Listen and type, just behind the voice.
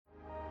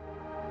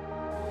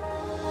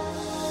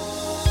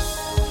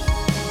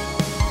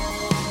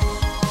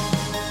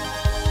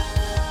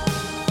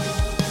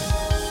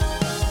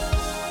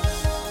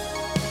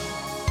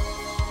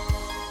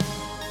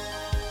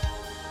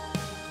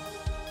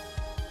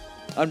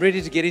I'm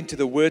ready to get into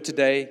the Word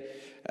today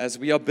as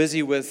we are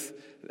busy with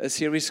a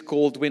series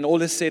called When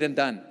All Is Said and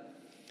Done,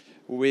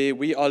 where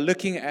we are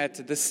looking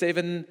at the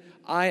 7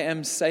 I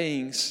am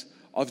sayings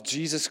of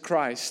Jesus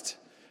Christ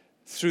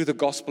through the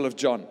Gospel of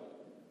John.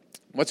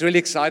 What's really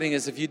exciting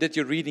is if you did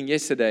your reading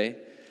yesterday,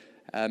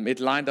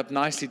 it lined up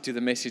nicely to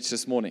the message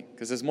this morning.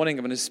 Because this morning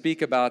I'm going to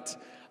speak about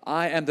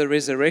I am the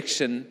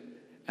resurrection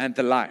and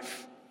the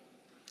life.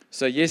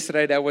 So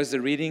yesterday that was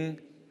the reading,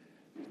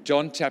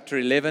 John chapter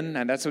 11,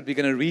 and that's what we're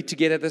going to read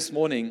together this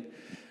morning,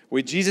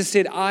 where Jesus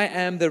said, I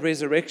am the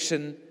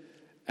resurrection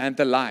and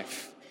the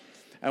life.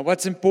 And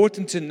what's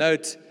important to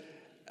note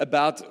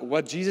about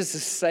what Jesus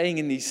is saying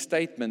in these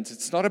statements,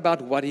 it's not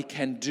about what he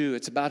can do,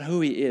 it's about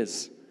who he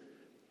is.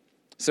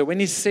 So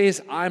when he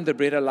says, I'm the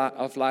bread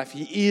of life,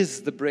 he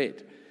is the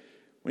bread.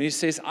 When he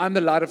says, I'm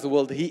the light of the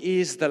world, he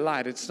is the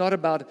light. It's not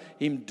about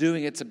him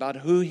doing it, it's about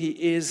who he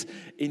is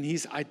in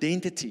his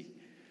identity.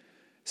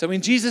 So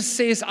when Jesus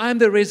says, I'm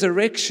the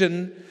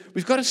resurrection,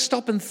 we've got to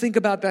stop and think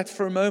about that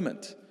for a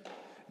moment.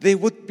 There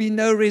would be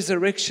no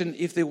resurrection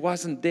if there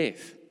wasn't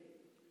death.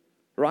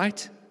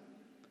 Right?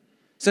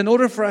 So in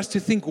order for us to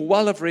think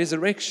well of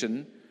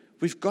resurrection,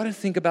 we've got to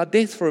think about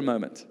death for a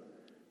moment.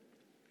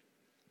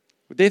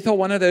 Death are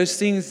one of those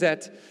things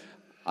that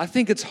I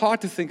think it's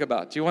hard to think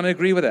about. Do you want to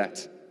agree with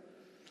that?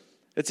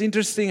 It's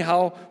interesting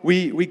how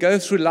we go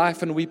through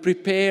life and we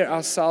prepare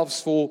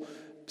ourselves for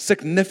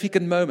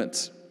significant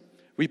moments.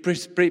 We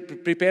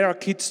prepare our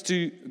kids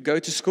to go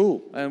to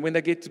school. And when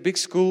they get to big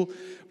school,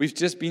 we've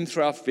just been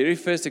through our very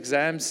first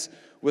exams.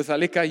 With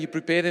Alika, you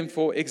prepare them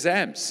for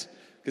exams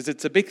because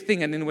it's a big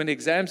thing. And then when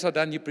exams are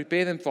done, you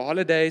prepare them for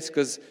holidays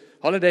because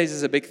holidays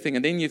is a big thing.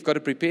 And then you've got to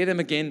prepare them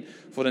again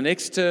for the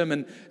next term.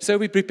 And so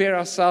we prepare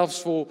ourselves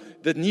for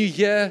the new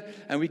year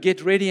and we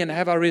get ready and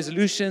have our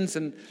resolutions.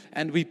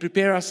 And we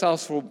prepare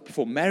ourselves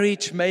for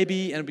marriage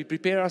maybe. And we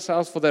prepare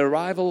ourselves for the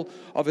arrival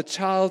of a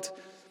child.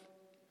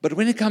 But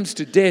when it comes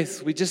to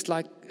death, we just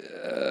like,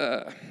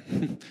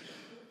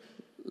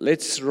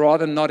 let's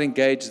rather not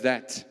engage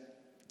that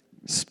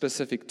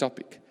specific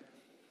topic.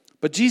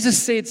 But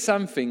Jesus said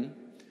something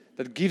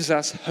that gives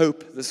us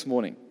hope this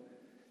morning,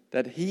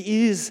 that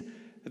he is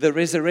the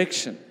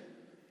resurrection.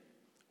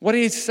 What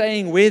he's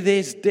saying, where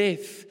there's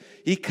death,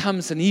 he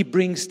comes and he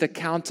brings the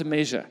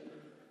countermeasure.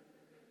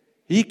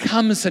 He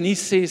comes and he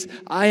says,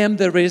 I am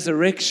the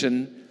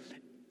resurrection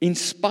in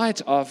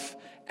spite of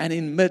and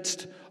in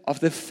midst of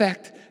the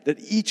fact that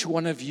each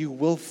one of you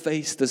will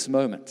face this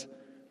moment.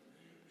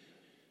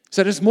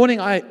 So this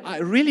morning, I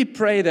really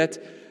pray that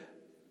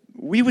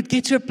we would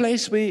get to a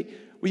place where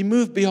we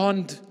move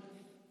beyond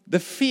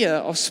the fear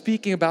of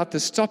speaking about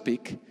this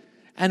topic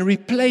and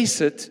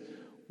replace it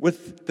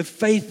with the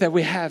faith that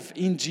we have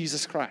in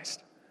Jesus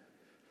Christ.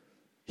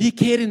 He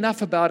cared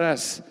enough about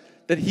us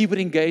that he would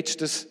engage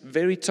this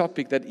very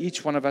topic that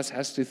each one of us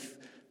has to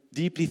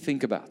deeply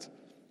think about.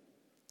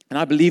 And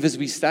I believe as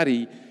we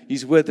study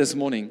his word this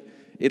morning,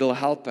 it'll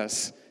help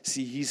us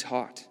see his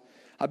heart.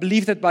 I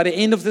believe that by the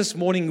end of this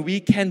morning,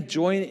 we can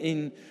join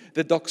in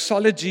the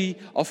doxology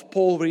of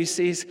Paul where he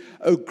says,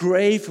 O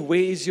grave, where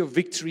is your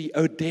victory?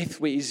 O death,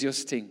 where is your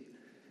sting?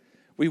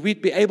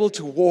 We'd be able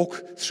to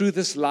walk through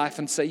this life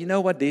and say, you know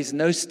what, there's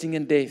no sting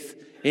in death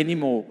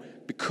anymore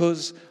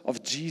because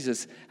of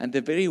Jesus. And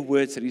the very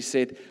words that he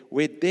said,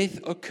 where death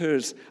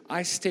occurs,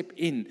 I step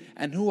in,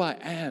 and who I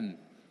am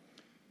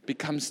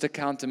becomes the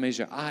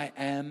countermeasure. I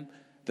am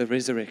the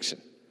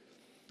resurrection.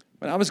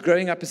 When I was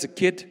growing up as a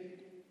kid,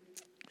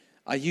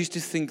 I used to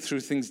think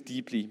through things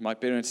deeply, my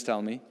parents tell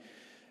me.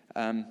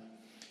 And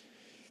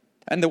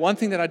the one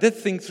thing that I did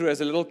think through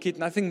as a little kid,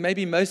 and I think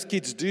maybe most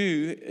kids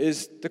do,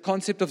 is the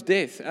concept of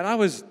death. And I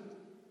was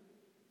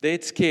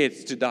dead scared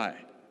to die.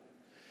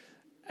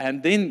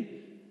 And then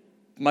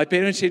my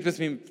parents shared with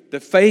me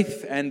the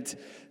faith and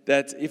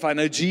that if I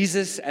know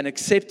Jesus and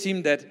accept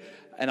him,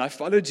 and I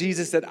follow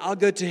Jesus, that I'll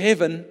go to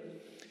heaven.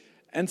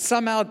 And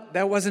somehow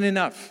that wasn't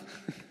enough.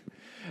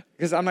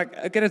 Because I'm like,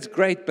 okay, that's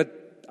great,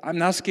 but I'm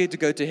now scared to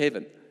go to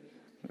heaven.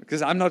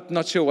 Because I'm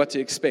not sure what to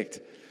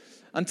expect.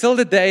 Until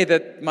the day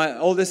that my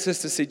older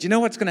sister said, you know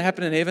what's going to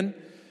happen in heaven?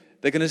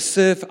 They're going to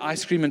serve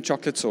ice cream and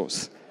chocolate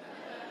sauce.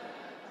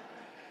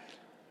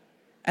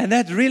 And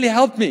that really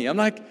helped me. I'm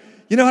like,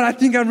 you know what, I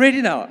think I'm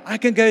ready now. I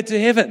can go to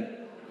heaven.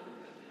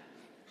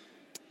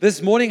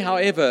 This morning,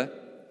 however,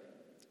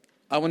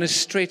 I want to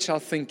stretch our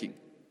thinking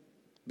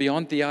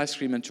beyond the ice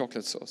cream and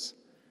chocolate sauce.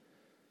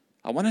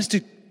 I want us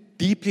to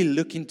deeply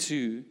look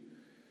into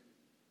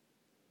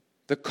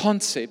the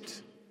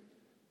concept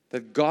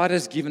that God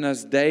has given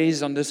us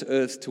days on this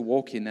earth to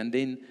walk in, and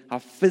then our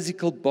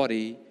physical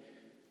body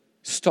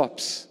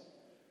stops.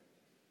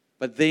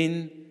 But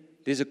then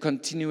there's a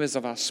continuation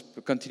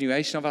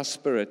of our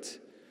spirit.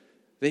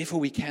 Therefore,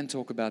 we can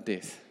talk about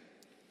death.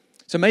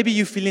 So maybe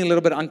you're feeling a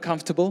little bit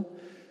uncomfortable,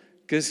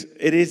 because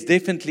it is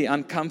definitely an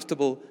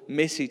uncomfortable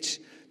message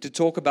to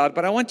talk about.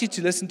 But I want you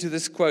to listen to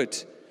this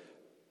quote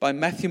by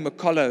Matthew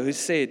McCullough, who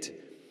said,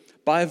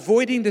 by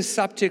avoiding the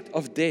subject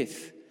of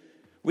death,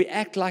 we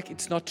act like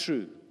it's not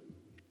true.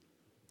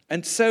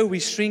 And so we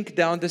shrink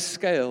down the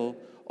scale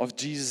of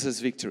Jesus'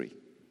 victory.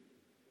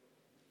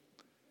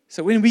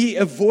 So when we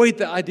avoid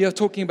the idea of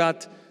talking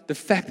about the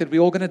fact that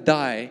we're all going to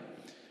die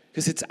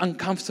because it's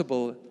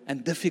uncomfortable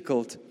and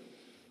difficult,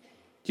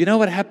 you know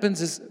what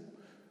happens is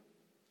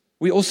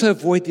we also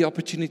avoid the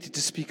opportunity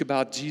to speak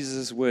about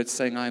Jesus' words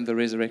saying, I am the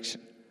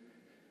resurrection.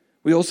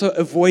 We also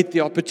avoid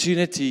the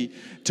opportunity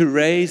to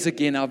raise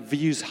again our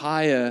views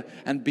higher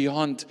and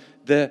beyond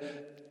the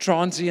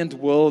transient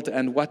world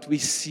and what we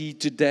see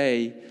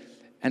today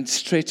and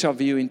stretch our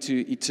view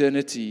into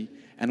eternity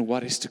and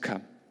what is to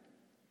come.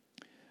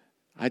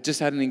 I just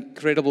had an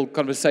incredible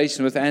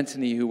conversation with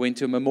Anthony, who went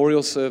to a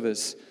memorial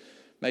service.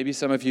 Maybe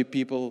some of you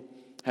people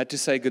had to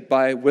say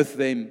goodbye with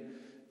them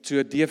to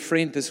a dear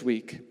friend this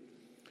week.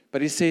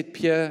 But he said,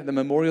 Pierre, the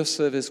memorial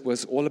service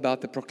was all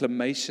about the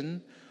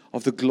proclamation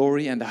of the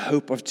glory and the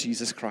hope of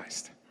Jesus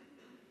Christ.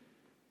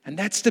 And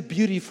that's the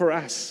beauty for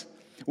us.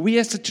 We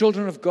as the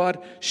children of God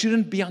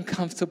shouldn't be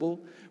uncomfortable.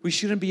 We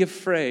shouldn't be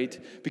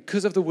afraid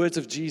because of the words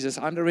of Jesus.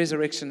 I'm the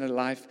resurrection and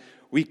life.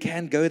 We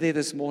can go there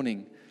this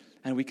morning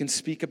and we can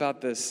speak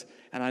about this.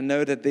 And I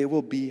know that there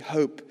will be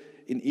hope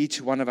in each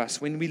one of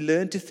us. When we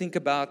learn to think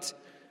about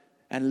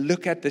and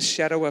look at the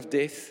shadow of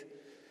death,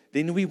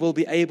 then we will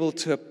be able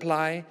to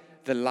apply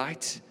the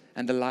light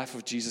and the life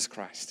of Jesus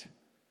Christ.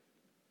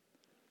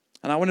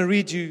 And I want to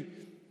read you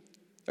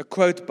a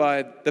quote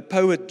by the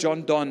poet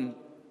John Donne,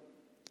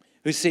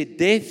 who said,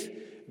 Death,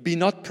 be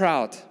not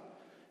proud,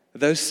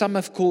 though some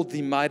have called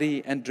thee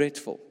mighty and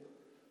dreadful,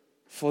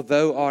 for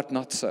thou art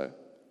not so.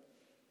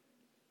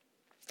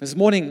 This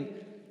morning,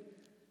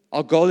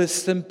 our goal is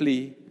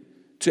simply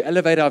to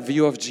elevate our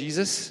view of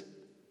Jesus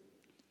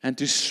and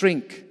to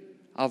shrink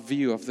our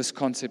view of this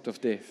concept of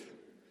death.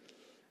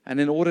 And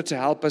in order to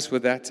help us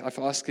with that, I've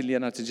asked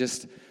Elena to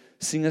just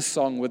sing a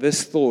song with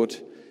this thought,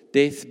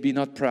 Death, be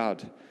not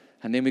proud.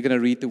 And then we're going to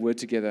read the word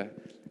together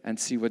and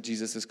see what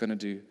Jesus is going to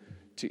do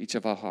to each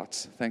of our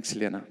hearts. Thanks,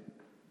 Elena.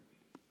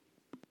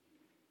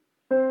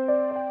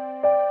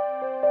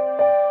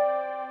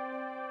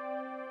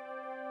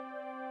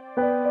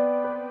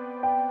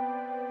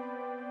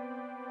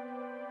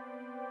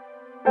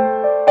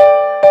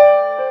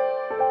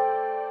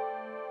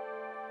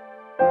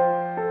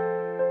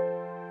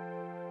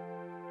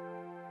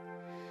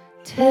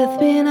 Death,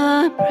 be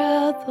not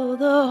proud, though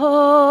the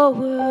whole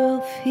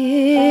world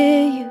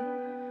fear you.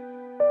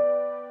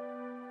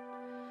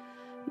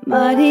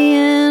 Mighty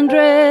and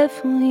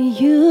dreadful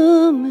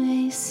you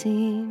may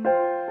seem,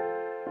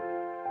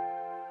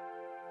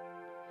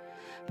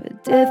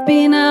 but death,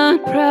 be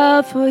not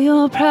proud, for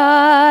your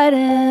pride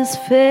has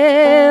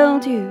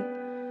failed you.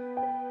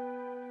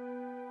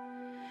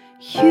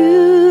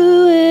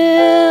 You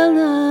will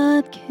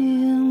not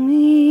kill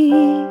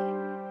me.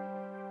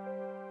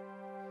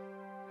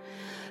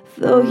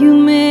 Though you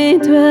may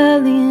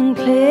dwell in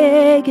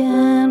plague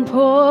and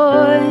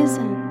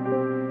poison,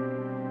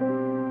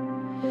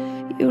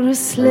 you're a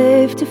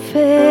slave to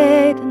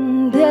fate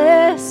and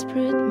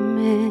desperate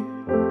men.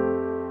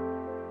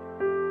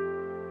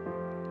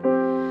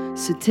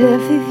 So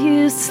death, if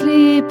you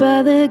sleep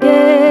by the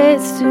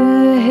gates to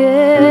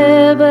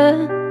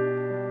heaven,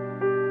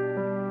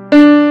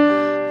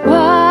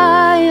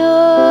 why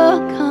your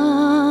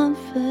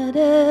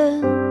confidence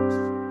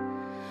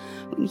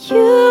when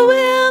you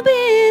will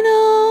be no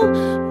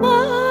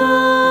more?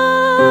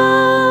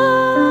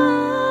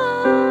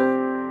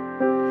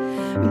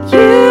 When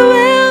you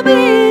will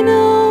be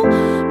no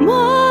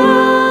more.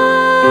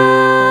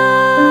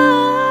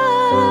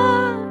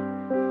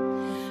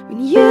 When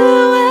you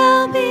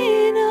will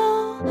be no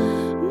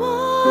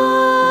more.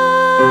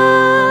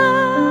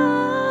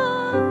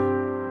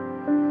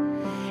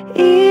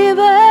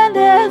 Even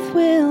death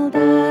will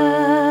die.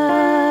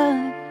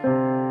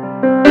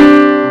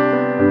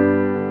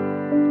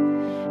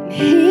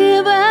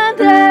 Even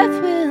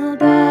death will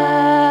die.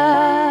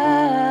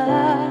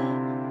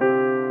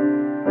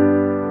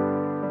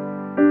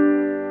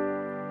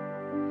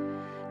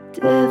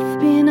 Death,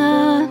 be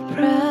not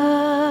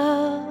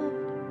proud.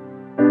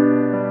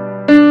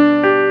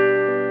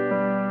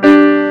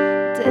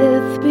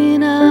 Death, be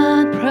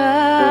not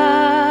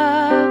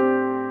proud.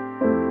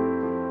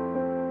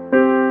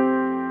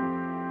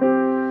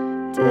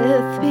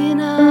 Death, be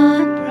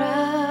not proud.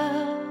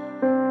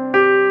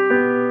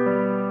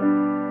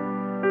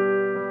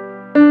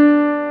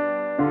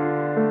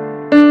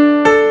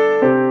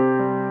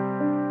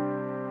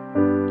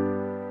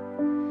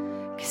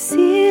 'Cause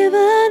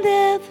even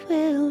death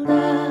will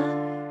die.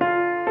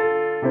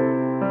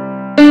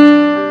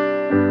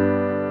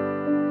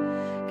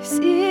 'Cause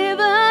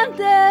even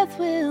death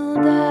will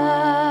die.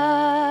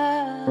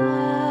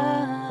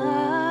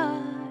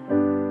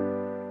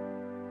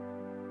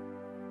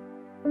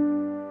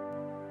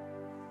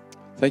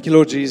 Thank you,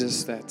 Lord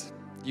Jesus, that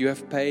you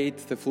have paid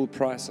the full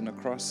price on the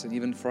cross and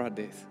even for our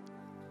death.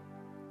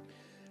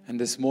 And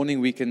this morning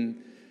we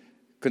can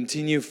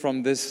continue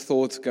from this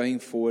thought going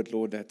forward,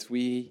 Lord, that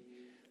we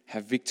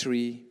have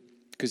victory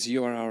because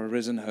you are our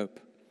risen hope.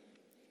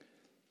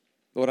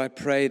 Lord, I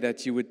pray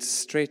that you would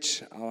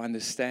stretch our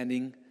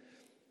understanding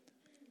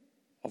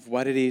of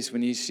what it is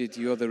when you said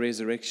you are the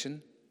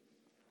resurrection.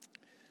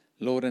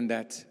 Lord, and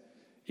that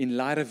in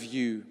light of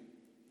you,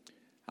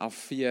 our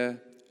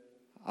fear,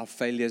 our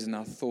failures, and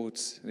our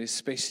thoughts, and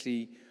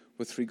especially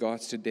with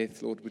regards to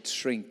death, Lord, would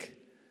shrink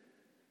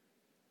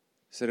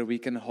so that we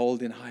can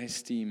hold in high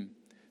esteem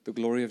the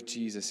glory of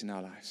Jesus in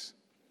our lives.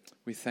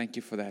 We thank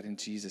you for that in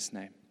Jesus'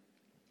 name.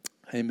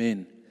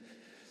 Amen.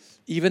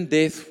 Even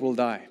death will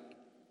die.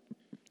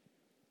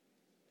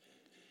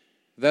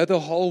 Though the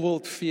whole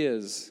world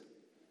fears,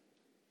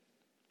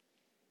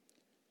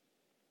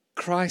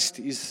 Christ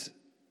is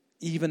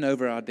even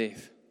over our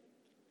death.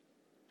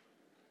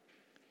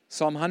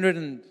 Psalm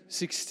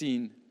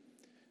 116,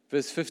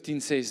 verse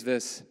 15 says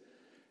this: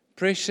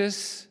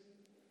 precious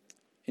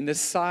in the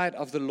sight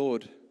of the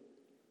Lord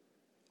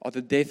are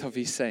the death of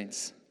his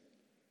saints.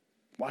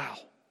 Wow.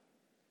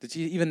 Did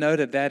you even know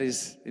that that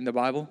is in the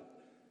Bible?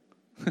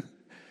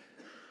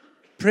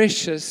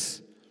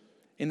 Precious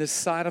in the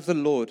sight of the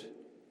Lord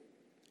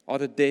are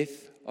the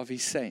death of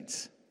his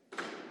saints.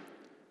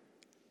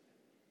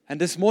 And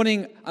this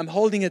morning, I'm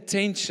holding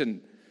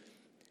attention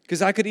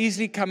because I could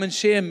easily come and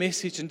share a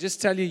message and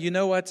just tell you, you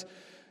know what?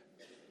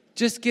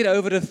 Just get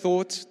over the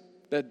thought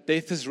that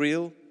death is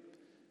real.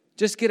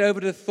 Just get over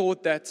the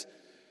thought that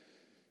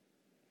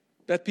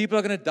people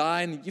are going to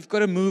die and you've got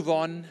to move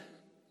on.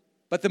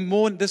 But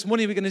this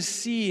morning, we're going to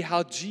see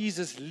how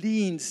Jesus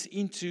leans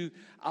into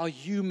our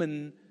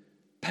human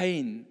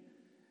pain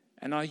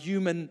and our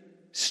human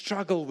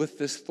struggle with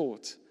this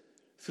thought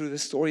through the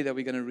story that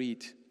we're going to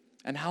read.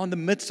 And how in the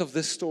midst of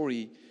this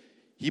story,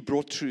 he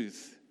brought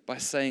truth by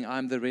saying,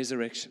 I'm the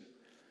resurrection.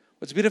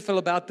 What's beautiful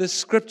about this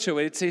scripture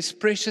where it says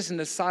precious in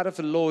the sight of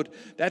the Lord,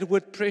 that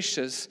word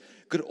precious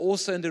could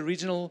also in the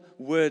original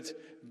word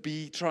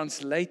be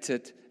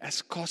translated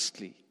as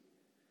costly.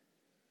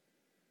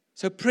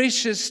 So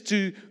precious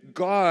to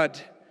God,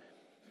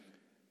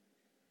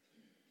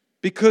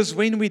 because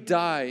when we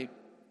die,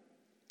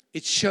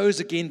 it shows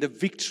again the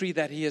victory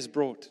that he has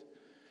brought.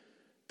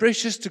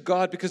 Precious to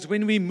God because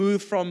when we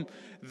move from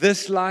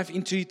this life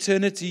into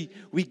eternity,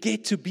 we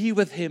get to be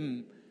with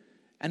him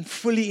and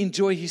fully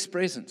enjoy his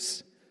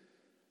presence.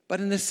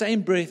 But in the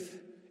same breath,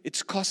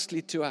 it's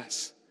costly to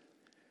us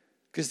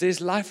because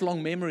there's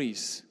lifelong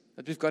memories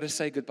that we've got to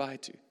say goodbye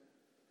to.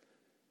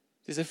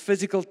 There's a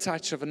physical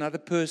touch of another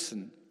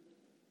person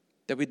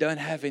that we don't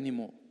have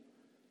anymore.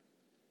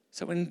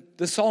 So when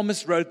the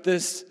psalmist wrote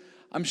this,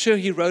 I'm sure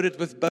he wrote it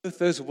with both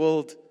those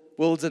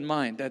worlds in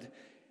mind, that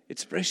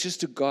it's precious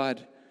to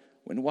God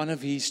when one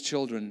of his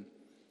children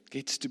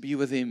gets to be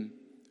with him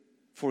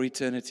for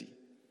eternity,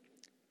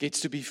 gets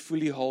to be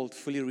fully whole,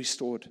 fully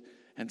restored,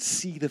 and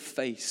see the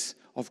face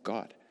of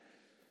God.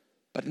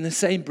 But in the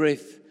same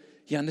breath,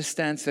 he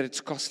understands that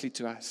it's costly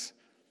to us.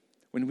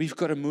 When we've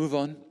got to move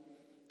on,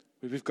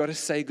 when we've got to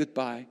say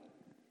goodbye,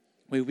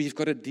 where we've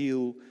got to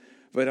deal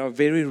with our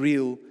very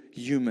real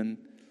human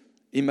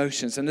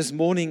emotions. And this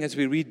morning, as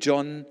we read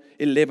John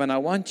 11, I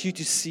want you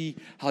to see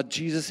how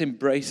Jesus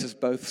embraces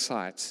both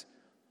sides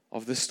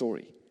of the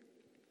story.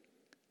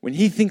 When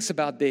he thinks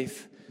about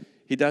death,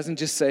 he doesn't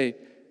just say,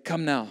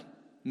 come now,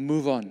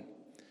 move on.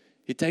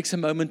 He takes a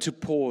moment to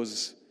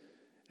pause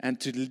and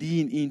to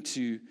lean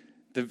into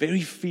the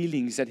very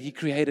feelings that he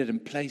created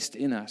and placed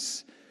in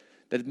us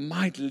that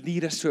might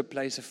lead us to a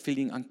place of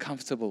feeling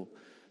uncomfortable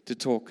to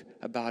talk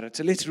about it.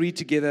 So let's read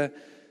together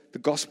the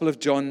Gospel of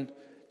John,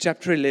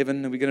 chapter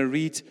 11, and we're going to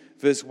read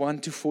verse 1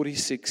 to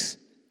 46.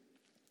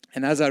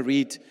 And as I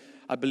read,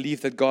 I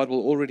believe that God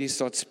will already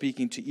start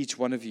speaking to each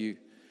one of you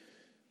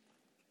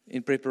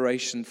in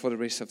preparation for the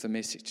rest of the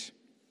message.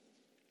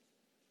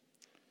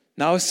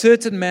 Now a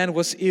certain man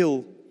was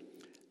ill,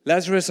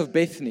 Lazarus of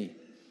Bethany,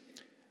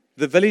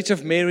 the village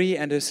of Mary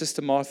and her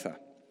sister Martha.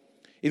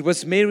 It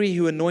was Mary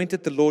who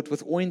anointed the Lord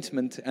with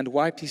ointment and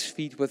wiped his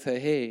feet with her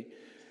hair,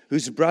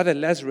 whose brother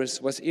Lazarus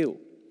was ill.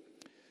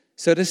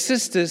 So the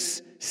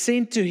sisters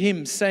sent to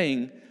him,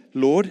 saying,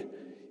 Lord,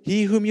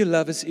 he whom you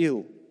love is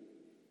ill.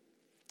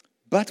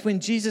 But when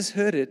Jesus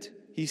heard it,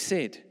 he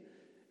said,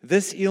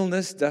 this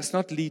illness does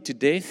not lead to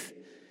death.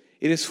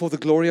 It is for the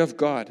glory of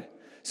God,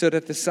 so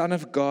that the Son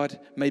of God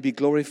may be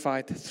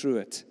glorified through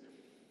it.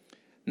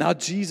 Now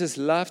Jesus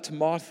loved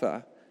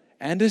Martha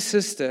and her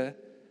sister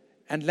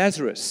and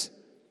Lazarus.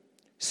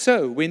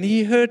 So when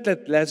he heard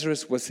that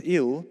Lazarus was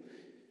ill,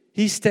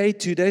 he stayed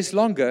 2 days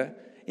longer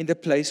in the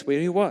place where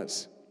he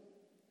was.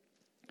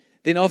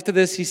 Then after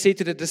this, he said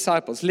to the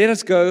disciples, let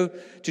us go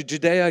to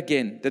Judea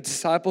again. The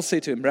disciples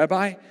said to him,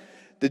 Rabbi,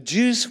 the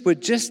Jews were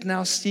just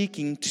now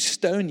seeking to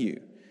stone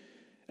you,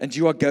 and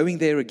you are going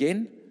there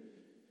again?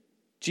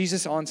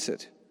 Jesus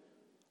answered,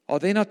 are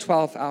there not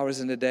 12 hours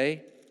in a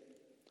day?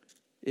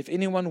 If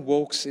anyone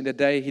walks in the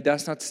day, he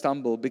does not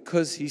stumble,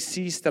 because he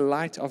sees the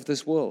light of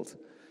this world.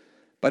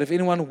 But if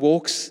anyone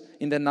walks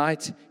in the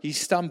night, he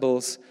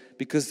stumbles,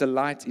 because the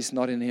light is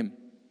not in him.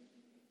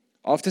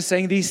 After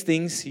saying these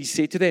things, he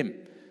said to them,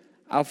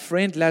 our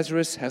friend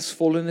Lazarus has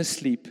fallen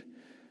asleep,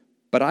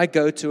 but I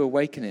go to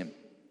awaken him.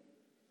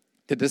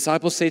 The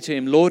disciples said to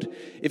him, Lord,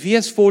 if he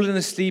has fallen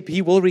asleep,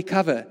 he will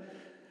recover.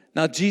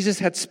 Now Jesus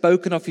had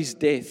spoken of his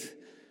death,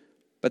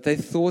 but they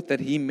thought that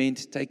he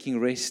meant taking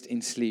rest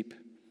in sleep.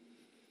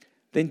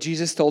 Then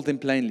Jesus told them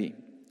plainly,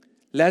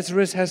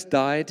 Lazarus has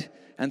died,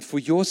 and for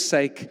your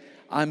sake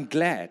I'm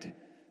glad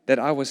that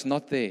I was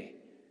not there,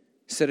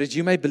 so that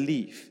you may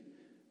believe.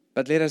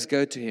 But let us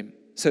go to him.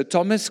 So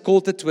Thomas,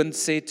 called the twin,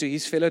 said to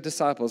his fellow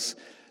disciples,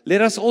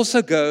 let us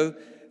also go,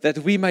 that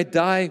we may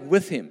die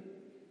with him.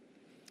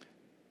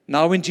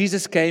 Now when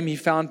Jesus came, he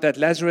found that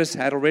Lazarus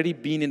had already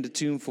been in the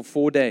tomb for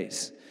 4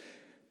 days.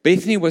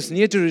 Bethany was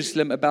near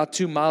Jerusalem, about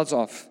 2 miles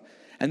off,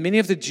 and many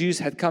of the Jews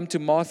had come to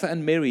Martha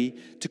and Mary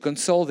to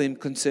console them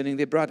concerning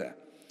their brother.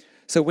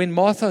 So when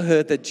Martha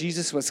heard that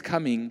Jesus was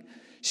coming,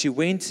 she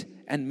went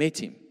and met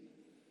him.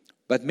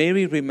 But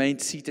Mary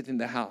remained seated in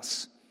the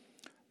house.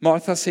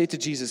 Martha said to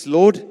Jesus,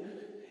 Lord,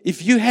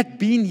 if you had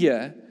been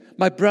here,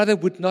 my brother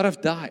would not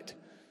have died.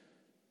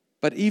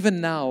 But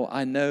even now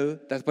I know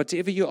that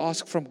whatever you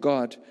ask from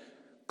God,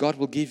 God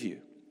will give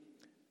you.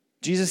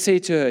 Jesus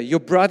said to her, your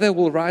brother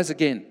will rise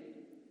again.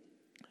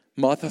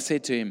 Martha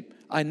said to him,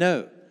 I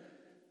know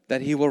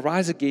that he will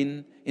rise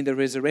again in the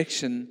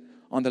resurrection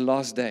on the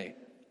last day.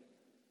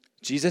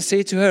 Jesus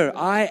said to her,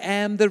 I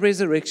am the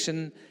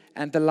resurrection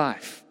and the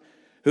life.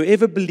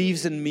 Whoever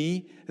believes in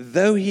me,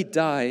 though he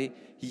die,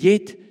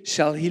 yet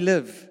shall he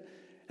live.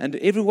 And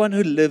everyone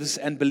who lives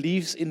and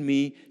believes in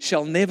me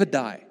shall never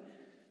die.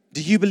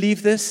 Do you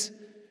believe this?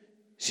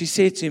 She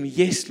said to him,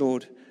 yes,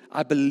 Lord,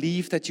 I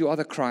believe that you are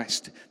the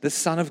Christ, the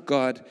Son of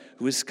God,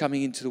 who is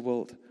coming into the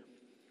world.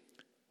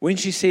 When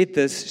she said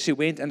this, she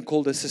went and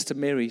called her sister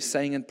Mary,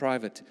 saying in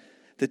private,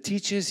 the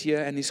teacher is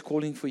here and is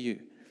calling for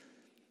you.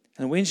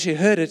 And when she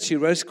heard it, she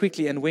rose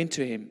quickly and went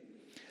to him.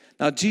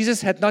 Now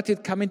Jesus had not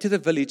yet come into the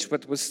village,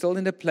 but was still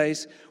in the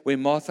place where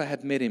Martha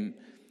had met him.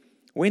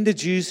 When the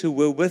Jews who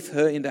were with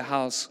her in the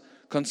house,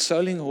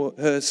 consoling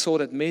her, saw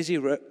that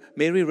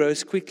Mary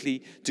rose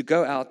quickly to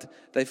go out,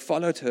 they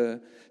followed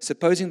her,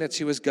 supposing that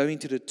she was going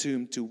to the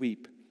tomb to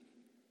weep.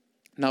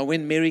 Now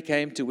when Mary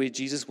came to where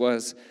Jesus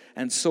was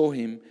and saw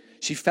him,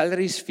 she fell at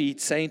his feet,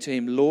 saying to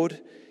him,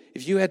 Lord,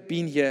 if you had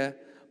been here,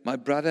 my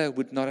brother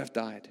would not have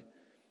died.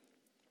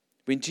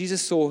 When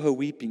Jesus saw her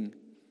weeping,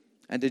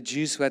 and the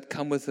Jews who had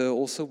come with her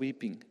also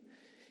weeping,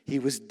 he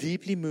was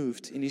deeply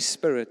moved in his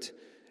spirit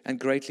and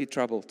greatly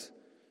troubled.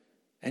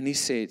 And he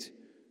said,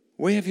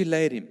 where have you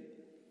laid him?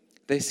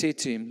 They said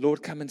to him,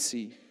 Lord, come and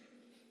see.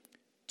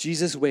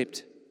 Jesus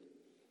wept.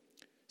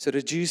 So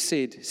the Jews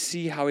said,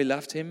 see how he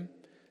loved him.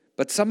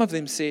 But some of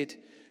them said,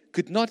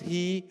 could not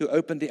he who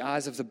opened the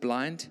eyes of the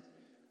blind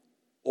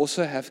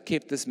also have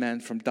kept this man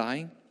from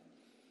dying?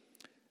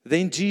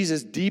 Then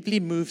Jesus, deeply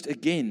moved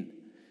again,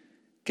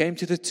 came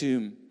to the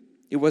tomb.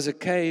 It was a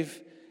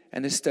cave,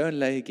 and a stone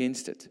lay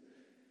against it.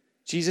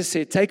 Jesus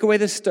said, take away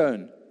the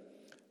stone.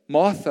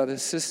 Martha, the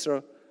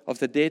sister of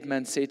the dead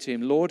man, said to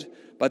him, Lord,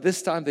 by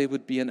this time there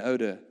would be an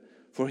odor,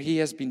 for he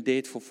has been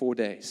dead for 4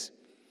 days.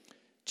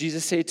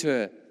 Jesus said to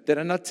her, did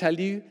I not tell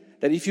you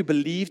that if you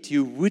believed,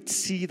 you would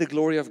see the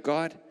glory of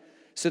God?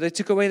 So they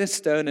took away the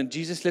stone, and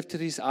Jesus lifted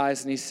his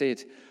eyes and he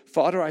said,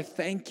 Father, I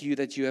thank you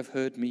that you have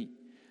heard me.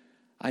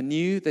 I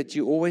knew that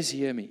you always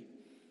hear me.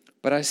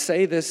 But I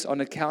say this on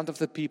account of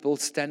the people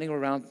standing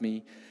around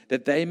me,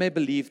 that they may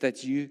believe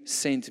that you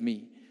sent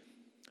me.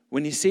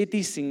 When he said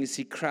these things,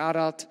 he cried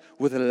out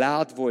with a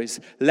loud voice,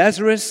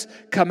 Lazarus,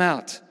 come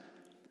out.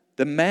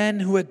 The man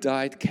who had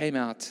died came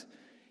out,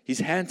 his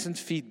hands and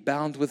feet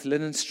bound with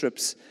linen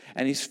strips,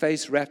 and his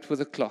face wrapped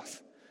with a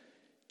cloth.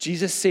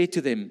 Jesus said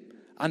to them,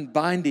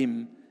 unbind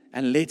him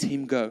and let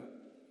him go.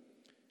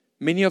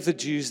 Many of the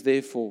Jews,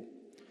 therefore,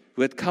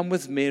 who had come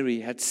with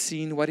Mary, had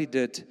seen what he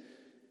did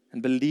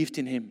and believed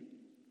in him.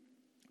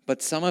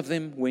 But some of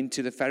them went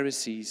to the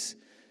Pharisees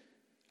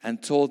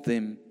and told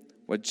them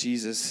what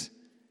Jesus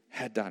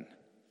had done.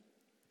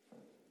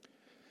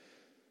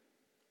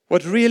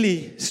 What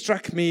really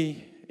struck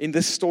me in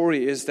this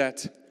story is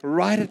that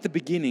right at the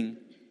beginning,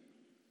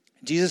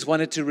 Jesus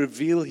wanted to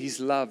reveal his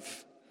love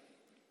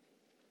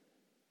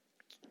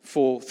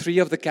for 3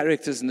 of the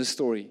characters in the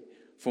story,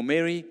 for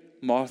Mary,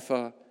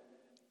 Martha,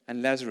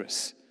 and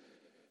Lazarus.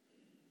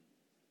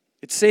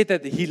 It said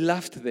that he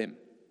loved them.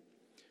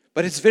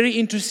 But it's very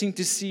interesting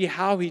to see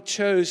how he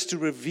chose to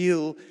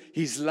reveal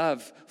his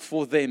love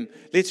for them.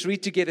 Let's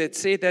read together. It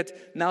said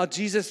that now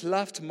Jesus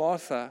loved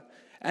Martha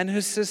and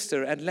her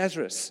sister and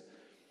Lazarus.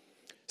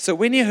 So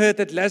when he heard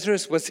that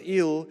Lazarus was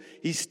ill,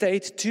 he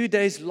stayed 2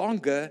 days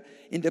longer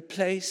in the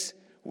place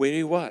where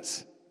he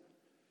was.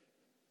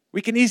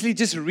 We can easily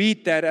just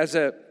read that as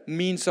a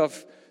means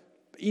of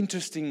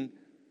interesting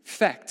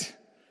fact.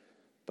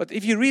 But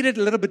if you read it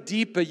a little bit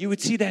deeper, you would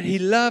see that he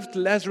loved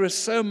Lazarus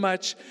so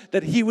much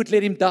that he would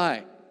let him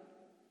die.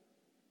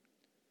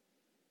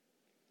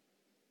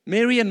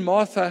 Mary and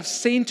Martha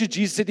sent to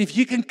Jesus, said, if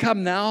you can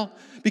come now,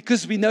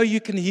 because we know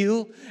you can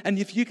heal, and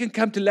if you can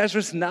come to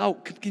Lazarus now,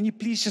 can you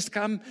please just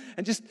come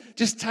and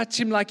just touch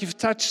him like you've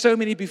touched so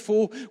many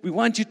before? We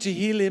want you to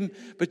heal him.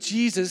 But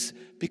Jesus,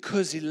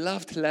 because he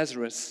loved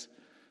Lazarus,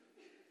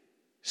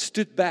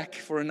 stood back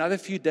for another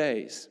few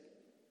days,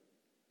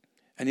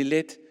 and he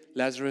let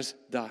Lazarus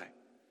die.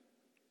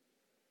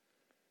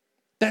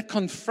 That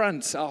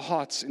confronts our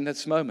hearts in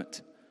this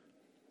moment.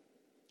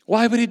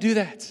 Why would he do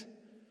that?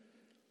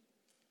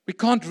 We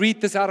can't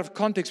read this out of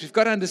context. We've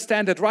got to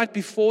understand that right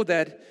before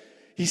that,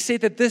 he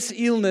said that this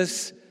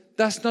illness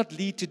does not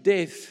lead to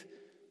death,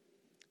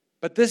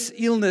 but this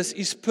illness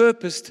is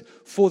purposed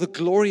for the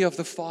glory of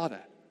the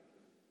Father.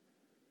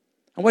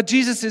 And what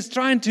Jesus is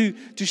trying to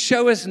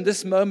show us in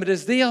this moment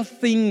is there are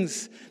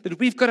things that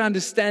we've got to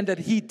understand that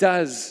he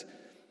does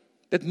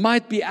that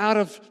might be out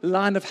of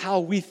line of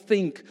how we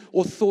think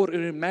or thought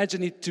or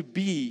imagine it to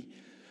be.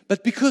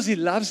 But because he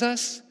loves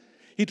us,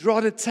 he'd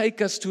rather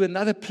take us to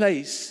another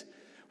place,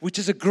 which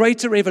is a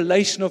greater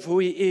revelation of who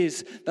he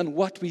is than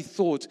what we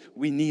thought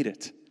we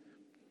needed.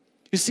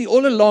 You see,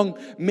 all along,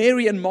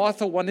 Mary and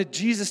Martha wanted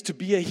Jesus to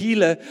be a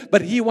healer,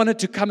 but he wanted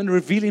to come and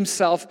reveal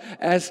himself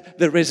as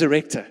the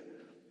resurrector.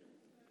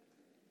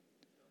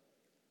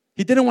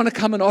 He didn't want to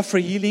come and offer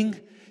healing.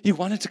 He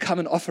wanted to come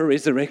and offer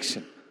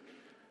resurrection.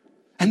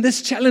 And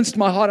this challenged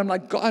my heart. I'm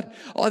like, God,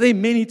 are there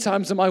many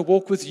times in my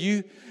walk with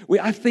you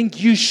where I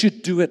think you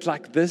should do it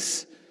like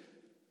this?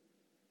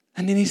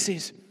 And then he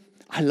says,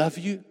 I love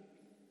you.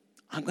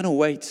 I'm going to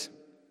wait.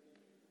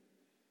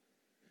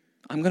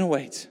 I'm going to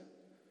wait.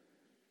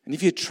 And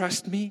if you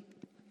trust me,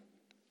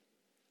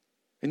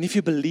 and if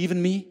you believe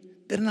in me,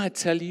 didn't I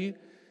tell you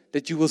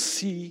that you will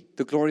see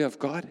the glory of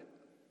God?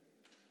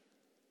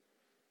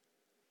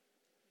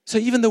 So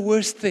even the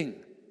worst thing,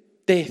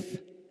 death,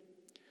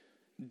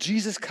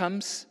 Jesus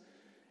comes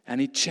and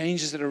he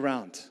changes it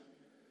around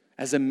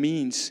as a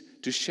means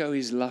to show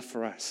his love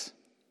for us.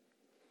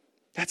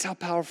 That's how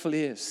powerful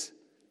he is.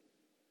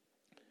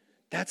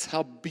 That's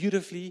how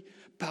beautifully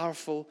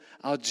powerful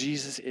our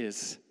Jesus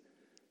is.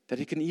 That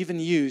he can even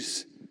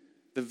use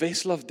the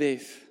vessel of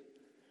death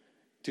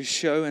to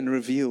show and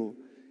reveal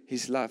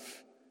his love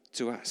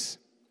to us.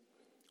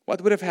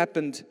 What would have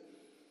happened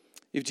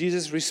if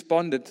Jesus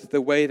responded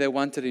the way they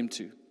wanted him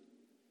to?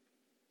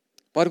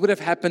 What would have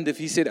happened if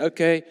he said,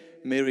 okay,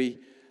 Mary,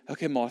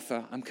 okay,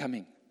 Martha, I'm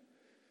coming?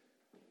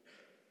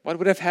 What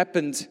would have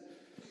happened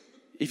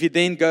if he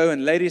then go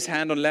and laid his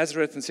hand on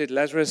Lazarus and said,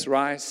 Lazarus,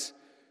 rise,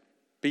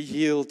 be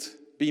healed,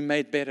 be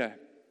made better?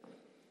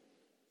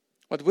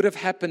 What would have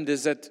happened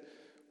is that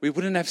we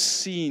wouldn't have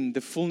seen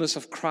the fullness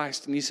of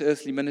Christ in his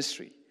earthly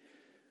ministry.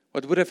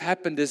 What would have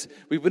happened is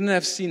we wouldn't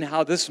have seen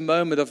how this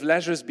moment of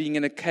Lazarus being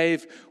in a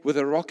cave with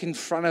a rock in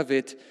front of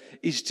it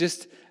is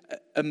just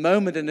a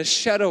moment and a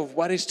shadow of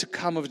what is to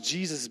come of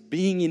Jesus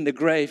being in the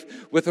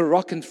grave with a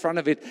rock in front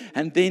of it,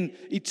 and then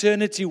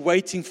eternity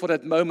waiting for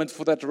that moment,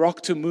 for that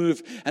rock to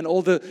move, and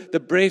all the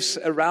breaths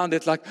around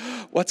it like,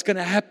 what's going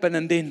to happen?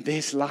 And then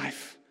there's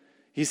life.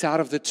 He's out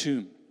of the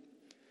tomb.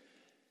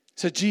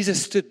 So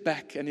Jesus stood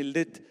back and he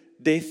let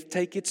death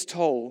take its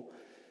toll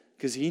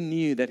because he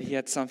knew that he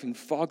had something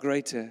far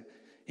greater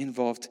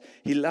involved.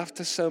 He loved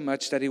us so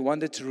much that he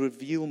wanted to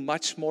reveal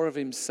much more of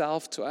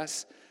himself to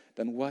us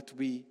than what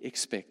we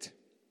expect.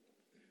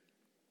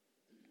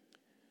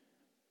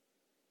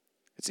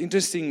 It's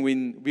interesting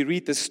when we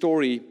read the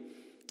story,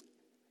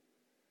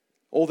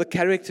 all the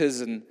characters,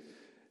 and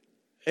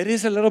it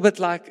is a little bit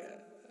like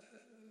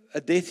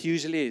a death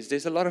usually is.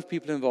 There's a lot of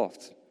people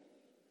involved.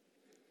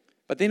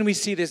 But then we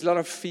see there's a lot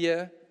of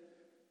fear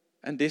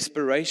and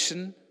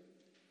desperation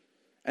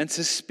and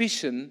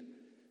suspicion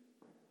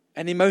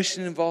and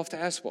emotion involved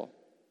as well.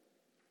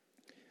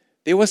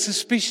 There was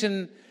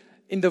suspicion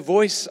in the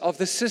voice of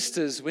the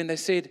sisters when they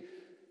said,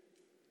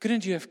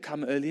 couldn't you have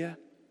come earlier?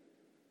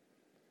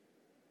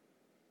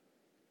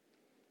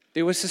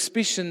 There was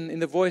suspicion in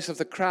the voice of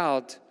the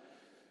crowd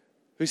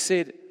who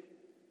said,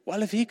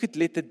 well, if he could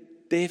let the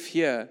deaf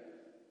hear,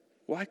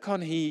 why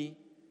can't he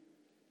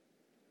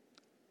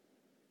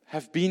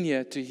have been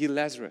here to heal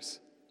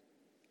Lazarus?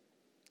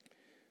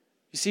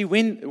 You see,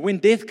 when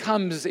death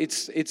comes,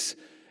 it's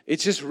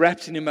just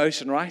wrapped in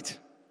emotion, right?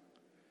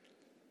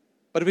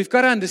 But we've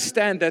got to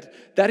understand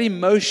that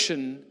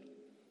emotion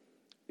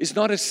is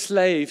not a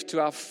slave to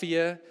our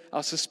fear,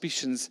 our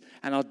suspicions,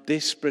 and our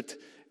desperate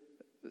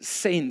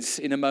sense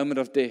in a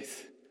moment of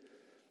death.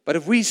 But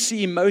if we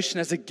see emotion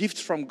as a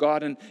gift from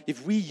God, and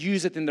if we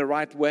use it in the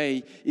right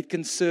way, it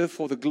can serve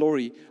for the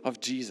glory of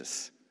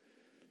Jesus.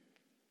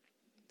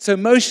 So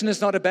emotion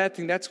is not a bad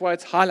thing. That's why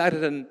it's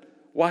highlighted in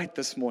white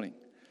this morning.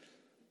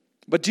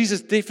 But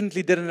Jesus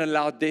definitely didn't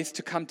allow death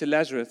to come to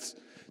Lazarus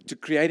to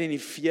create any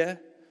fear,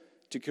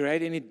 to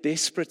create any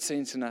desperate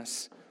sense in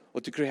us,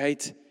 or to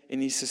create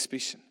any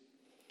suspicion.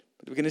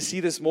 But we're going to see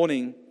this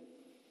morning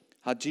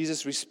how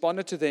Jesus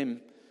responded to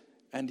them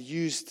and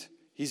used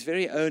his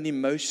very own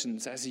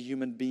emotions as a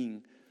human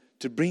being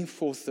to bring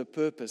forth the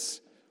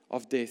purpose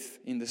of death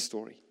in the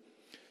story.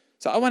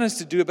 So I want us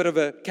to do a bit of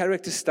a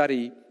character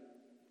study.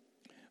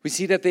 We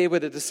see that there were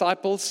the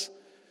disciples.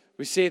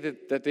 We see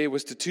that there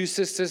was the two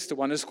sisters. The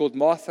one is called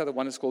Martha, the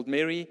one is called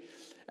Mary.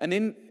 And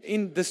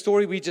in the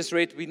story we just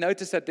read, we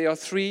notice that there are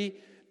three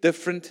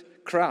different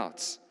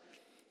crowds.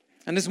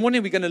 And this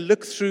morning we're going to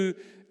look through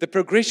the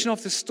progression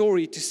of the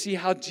story to see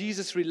how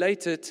Jesus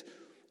related,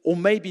 or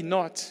maybe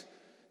not,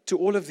 to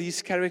all of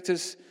these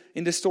characters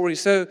in the story.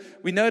 So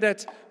we know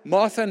that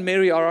Martha and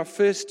Mary are our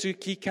first two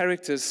key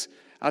characters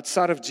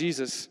outside of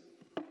Jesus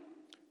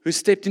who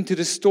stepped into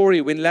the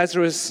story when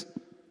Lazarus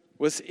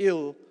was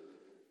ill.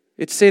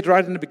 It said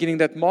right in the beginning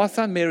that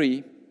Martha and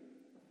Mary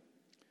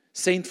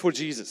sent for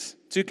Jesus.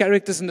 Two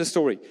characters in the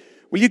story.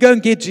 Will you go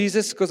and get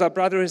Jesus because our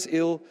brother is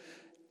ill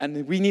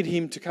and we need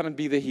him to come and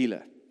be the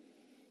healer?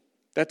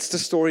 That's the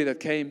story that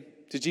came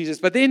to Jesus.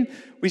 But then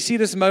we see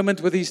this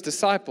moment with his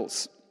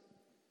disciples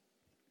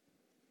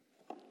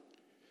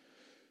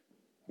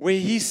where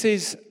he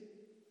says,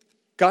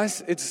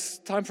 guys, it's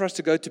time for us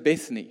to go to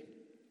Bethany.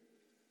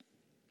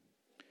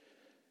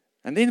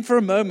 And then for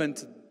a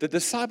moment, the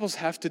disciples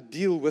have to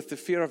deal with the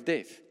fear of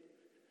death.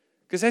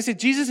 Because they said,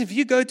 Jesus, if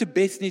you go to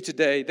Bethany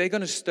today, they're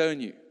going to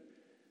stone you.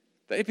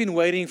 They've been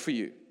waiting for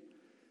you.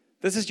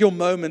 This is your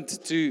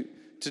moment to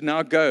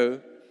now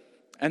go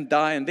and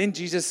die. And then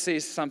Jesus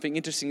says something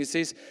interesting. He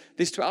says,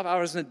 there's 12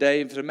 hours in a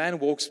day. If a man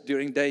walks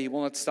during day, he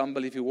will not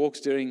stumble. If he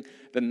walks during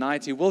the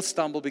night, he will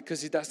stumble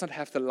because he does not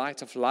have the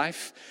light of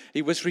life.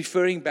 He was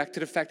referring back to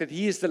the fact that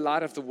he is the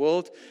light of the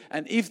world.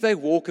 And if they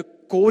walk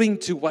according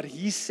to what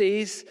he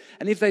says,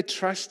 and if they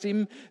trust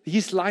him,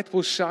 his light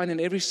will shine in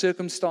every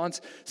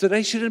circumstance. So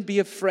they shouldn't be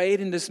afraid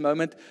in this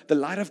moment. The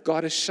light of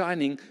God is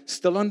shining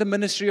still on the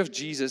ministry of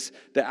Jesus.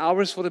 The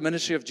hours for the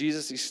ministry of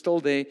Jesus is still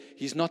there.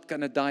 He's not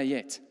going to die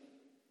yet.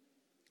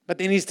 But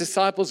then his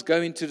disciples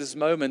go into this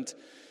moment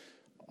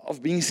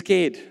of being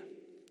scared.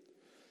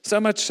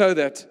 So much so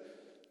that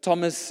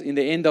Thomas, in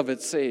the end of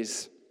it,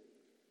 says,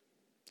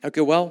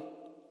 okay, well,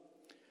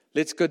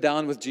 let's go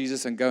down with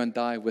Jesus and go and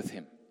die with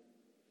him.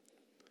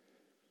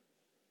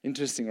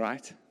 Interesting,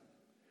 right?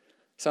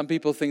 Some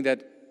people think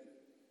that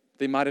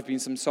there might have been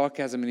some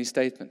sarcasm in his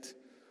statement.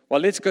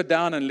 Well, let's go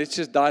down and let's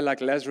just die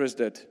like Lazarus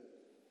did.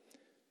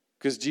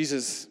 Because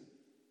Jesus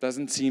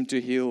doesn't seem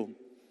to heal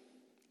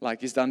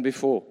like he's done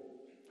before.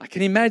 I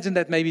can imagine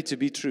that maybe to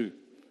be true.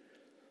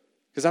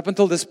 Because up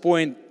until this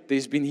point,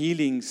 there's been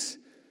healings.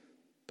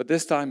 But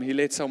this time, he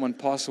let someone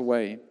pass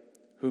away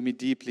whom he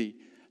deeply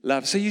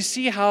loved. So you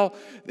see how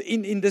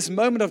in this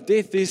moment of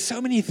death, there's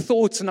so many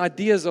thoughts and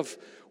ideas of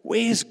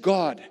where is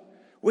God?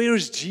 Where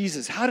is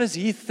Jesus? How does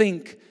he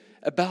think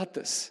about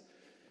this?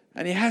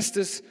 And he has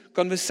this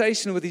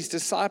conversation with his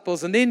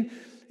disciples. And then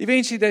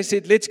eventually they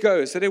said, let's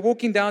go. So they're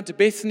walking down to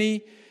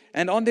Bethany.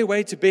 And on their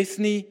way to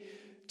Bethany,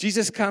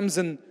 Jesus comes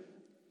and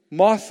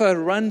Martha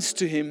runs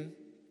to him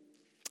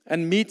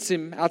and meets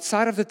him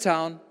outside of the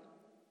town.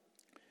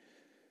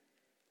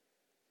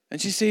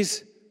 And she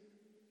says,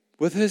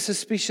 with her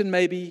suspicion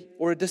maybe,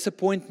 or a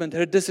disappointment,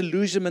 her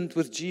disillusionment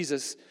with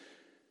Jesus,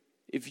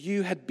 if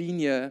you had been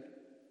here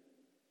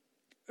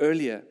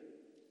earlier,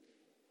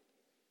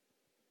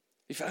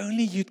 if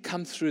only you'd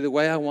come through the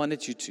way I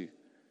wanted you to,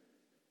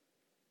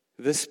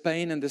 this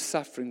pain and this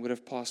suffering would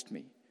have passed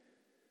me.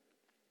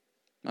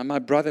 And my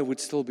brother would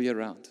still be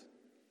around.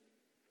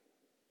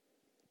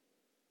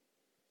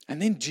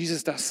 And then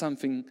Jesus does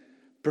something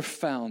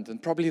profound, and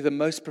probably the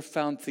most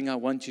profound thing I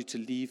want you to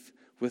leave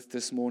with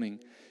this morning.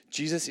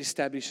 Jesus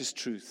establishes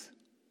truth.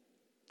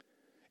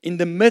 In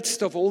the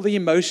midst of all the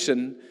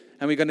emotion,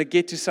 and we're going to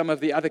get to some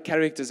of the other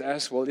characters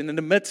as well, in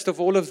the midst of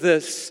all of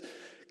this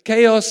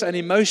chaos and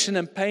emotion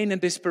and pain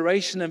and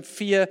desperation and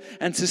fear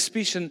and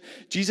suspicion,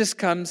 Jesus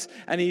comes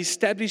and he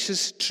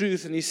establishes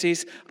truth and he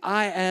says,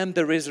 I am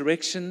the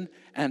resurrection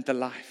and the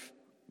life.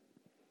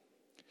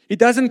 He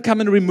doesn't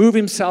come and remove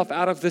himself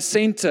out of the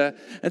center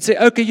and say,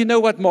 okay, you know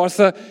what,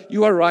 Martha,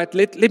 you are right.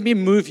 Let me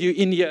move you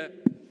in here.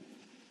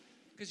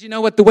 Because you know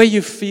what, the way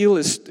you feel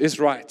is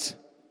right.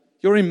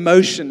 Your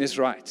emotion is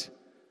right.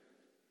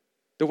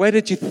 The way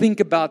that you think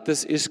about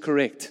this is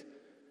correct.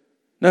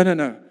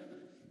 No.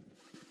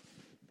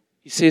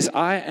 He says,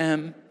 I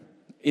am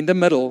in the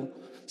middle,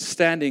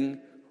 standing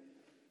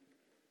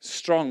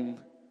strong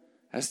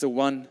as the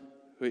one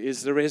who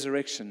is the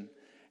resurrection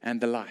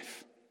and the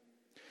life.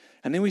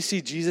 And then we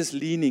see Jesus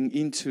leaning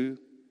into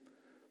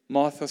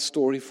Martha's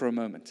story for a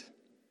moment.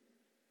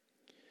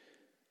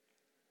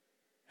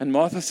 And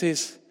Martha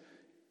says,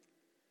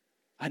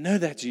 I know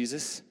that,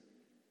 Jesus.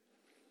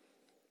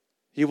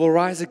 He will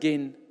rise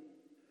again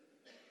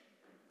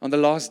on the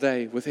last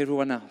day with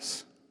everyone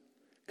else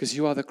because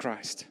you are the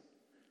Christ.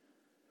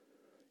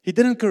 He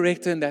didn't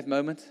correct her in that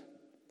moment.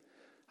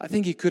 I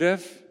think he could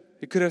have.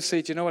 He could have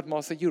said, you know what,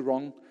 Martha, you're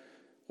wrong.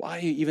 Why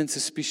are you even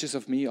suspicious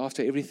of me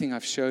after everything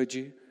I've showed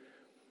you?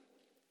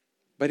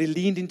 But he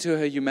leaned into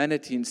her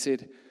humanity and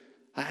said,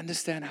 I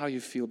understand how you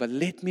feel, but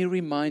let me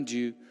remind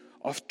you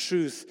of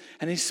truth.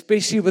 And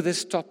especially with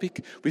this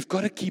topic, we've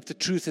got to keep the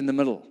truth in the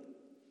middle.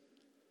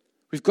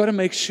 We've got to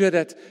make sure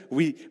that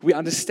we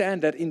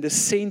understand that in the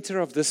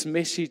center of this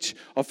message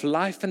of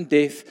life and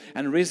death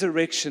and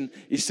resurrection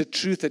is the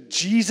truth that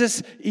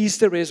Jesus is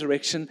the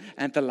resurrection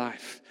and the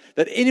life.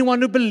 That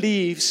anyone who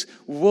believes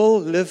will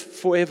live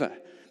forever.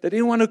 That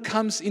anyone who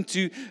comes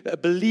into a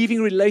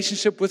believing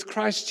relationship with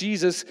Christ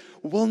Jesus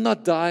will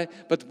not die,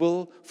 but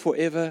will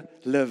forever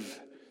live.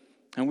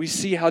 And we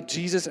see how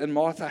Jesus and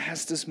Martha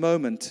has this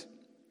moment.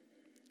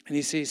 And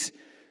he says,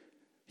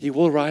 he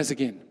will rise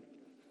again.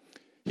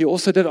 He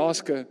also did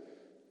ask her,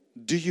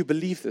 do you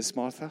believe this,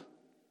 Martha?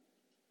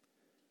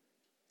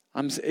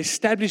 I'm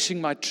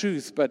establishing my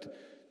truth, but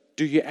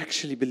do you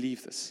actually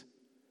believe this?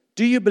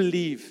 Do you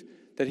believe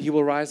that He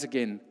will rise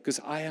again? Because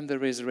I am the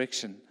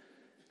resurrection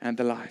and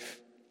the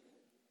life.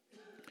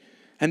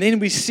 And then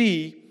we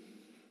see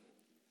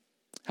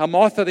how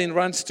Martha then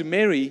runs to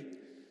Mary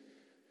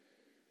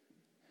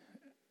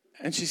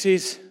and she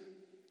says,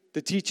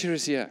 the teacher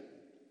is here.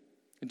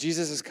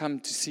 Jesus has come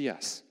to see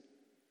us.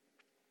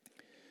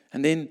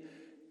 And then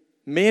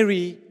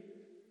Mary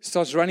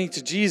starts running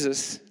to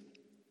Jesus.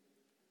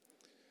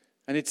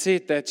 And it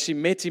said that she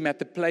met Him at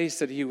the place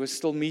that He was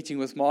still meeting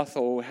with Martha,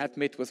 or had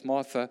met with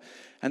Martha.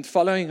 And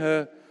following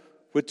her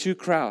were two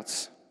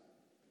crowds.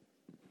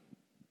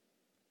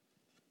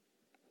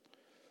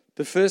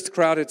 The first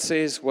crowd, it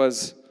says,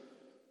 was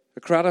a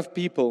crowd of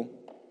people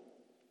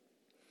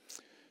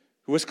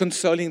who was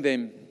consoling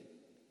them,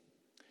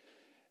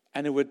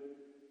 and who were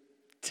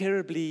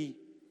terribly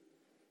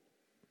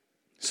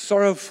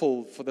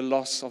sorrowful for the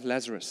loss of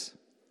Lazarus.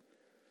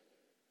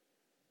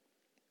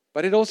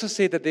 But it also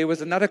said that there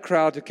was another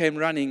crowd who came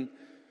running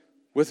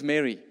with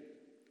Mary.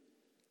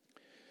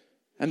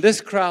 And this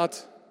crowd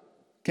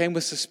came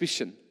with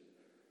suspicion.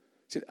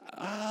 Said,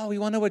 we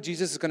wonder what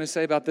Jesus is going to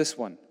say about this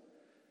one.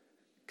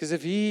 Because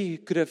if He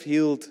could have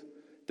healed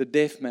the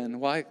deaf man,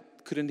 why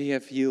couldn't He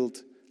have healed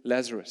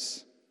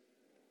Lazarus?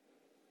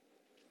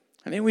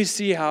 And then we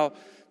see how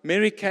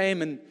Mary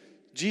came and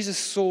Jesus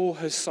saw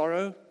her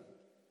sorrow.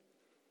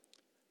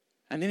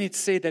 And then it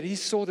said that He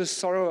saw the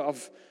sorrow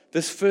of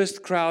this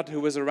first crowd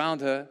who was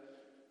around her.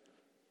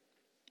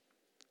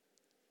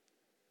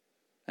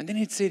 And then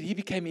it said He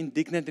became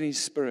indignant in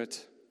His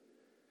spirit.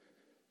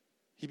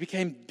 He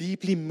became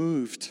deeply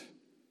moved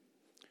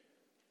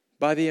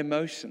by the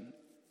emotion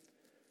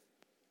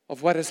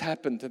of what has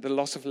happened at the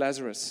loss of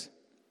Lazarus.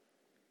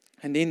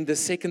 And then the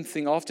second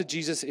thing, after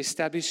Jesus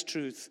established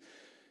truth,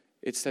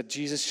 it's that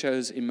Jesus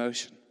shows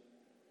emotion.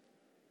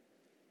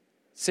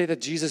 Say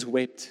that Jesus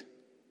wept.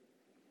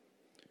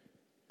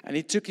 And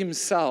He took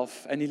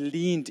Himself and He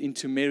leaned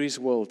into Mary's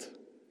world.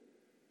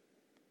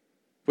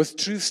 With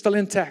truth still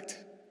intact,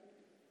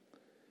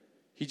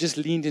 He just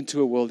leaned into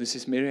her world and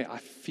says, Mary, I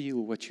feel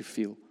what you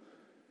feel.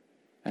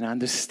 And I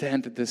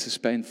understand that this is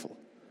painful.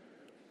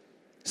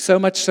 So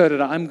much so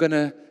that I'm going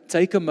to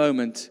take a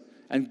moment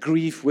and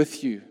grieve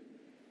with you.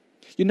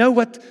 You know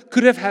what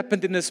could have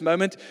happened in this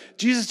moment?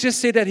 Jesus just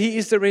said that He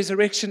is the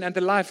resurrection and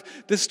the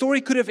life. The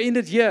story could have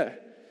ended here.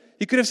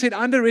 He could have said,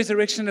 I'm the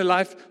resurrection and the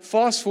life.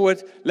 Fast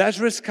forward,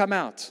 Lazarus come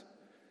out.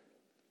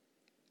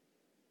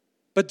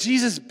 But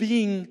Jesus,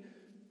 being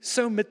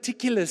so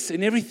meticulous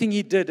in everything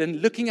He did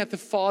and looking at the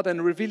Father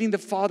and revealing the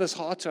Father's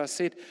heart to us,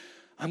 said,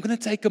 I'm going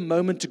to take a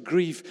moment to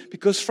grieve,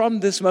 because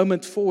from this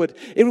moment forward,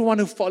 everyone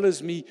who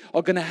follows me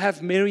are going to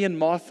have Mary and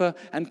Martha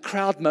and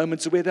crowd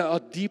moments where they are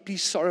deeply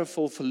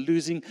sorrowful for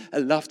losing a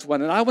loved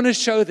one. And I want to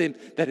show them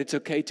that it's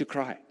okay to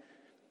cry.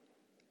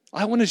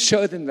 I want to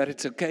show them that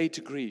it's okay to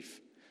grieve.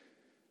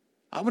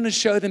 I want to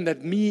show them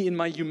that me in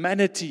my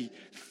humanity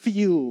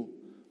feel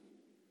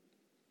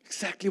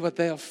exactly what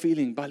they are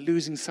feeling by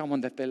losing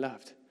someone that they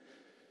loved.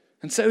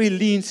 And so He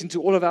leans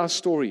into all of our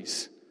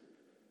stories.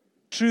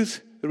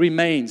 Truth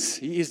remains.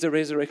 He is the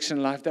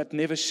resurrection life that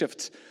never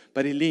shifts,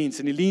 but He leans.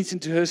 And He leans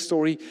into her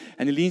story,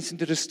 and He leans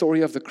into the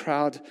story of the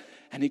crowd,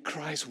 and He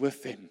cries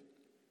with them.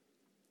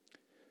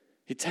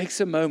 He takes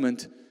a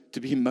moment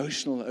to be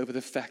emotional over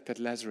the fact that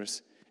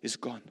Lazarus is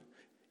gone,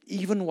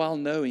 even while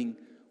knowing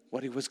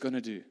what He was going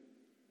to do.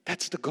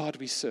 That's the God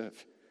we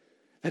serve.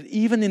 That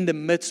even in the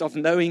midst of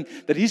knowing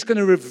that He's going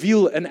to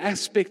reveal an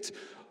aspect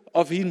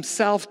of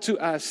Himself to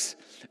us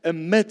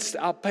amidst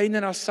our pain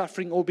and our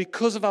suffering, or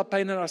because of our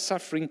pain and our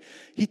suffering,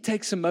 He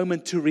takes a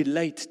moment to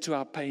relate to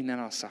our pain and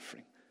our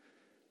suffering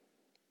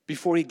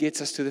before He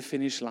gets us to the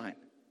finish line.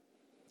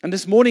 And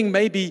this morning,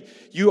 maybe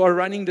you are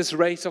running this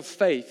race of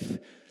faith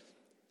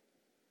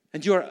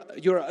and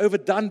you're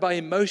overdone by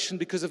emotion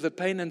because of the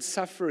pain and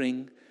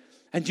suffering,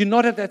 and you're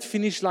not at that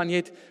finish line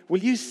yet. Will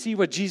you see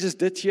what Jesus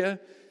did here?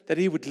 That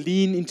He would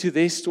lean into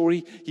their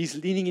story. He's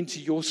leaning into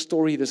your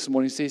story this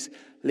morning. He says,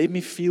 let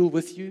me feel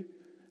with you.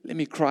 Let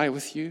me cry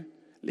with you.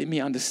 Let me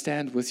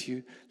understand with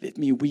you. Let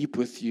me weep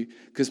with you.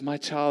 Because my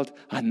child,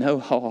 I know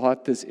how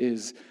hard this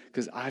is,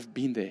 because I've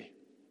been there.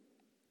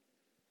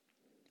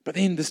 But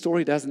then the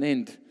story doesn't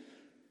end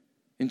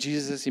in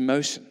Jesus'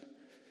 emotion.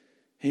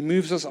 He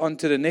moves us on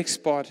to the next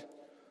part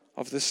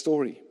of the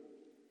story.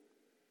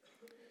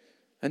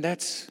 And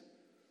that's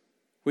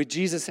where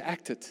Jesus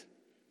acted.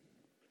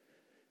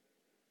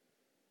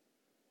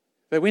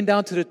 They went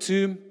down to the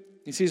tomb.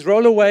 He says,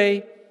 roll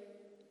away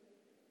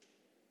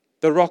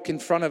the rock in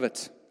front of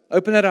it.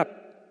 Open it up.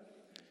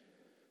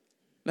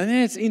 And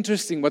then it's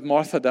interesting what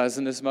Martha does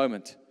in this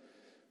moment.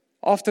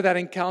 After that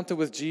encounter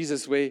with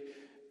Jesus, where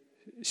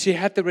she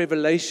had the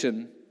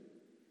revelation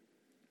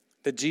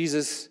that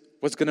Jesus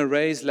was going to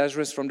raise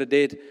Lazarus from the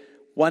dead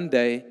one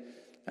day,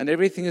 and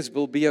everything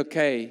will be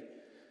okay.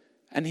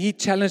 And He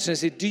challenged her and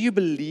said, do you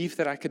believe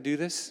that I could do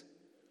this?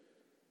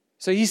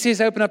 So he says,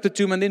 open up the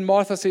tomb. And then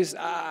Martha says,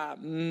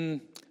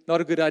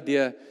 not a good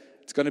idea.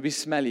 It's going to be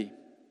smelly.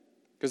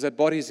 Because that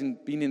body's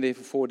been in there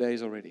for 4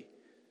 days already.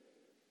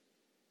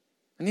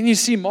 And then you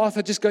see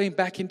Martha just going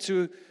back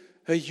into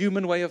her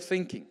human way of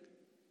thinking.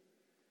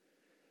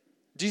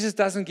 Jesus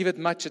doesn't give it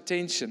much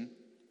attention.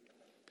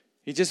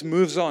 He just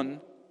moves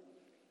on.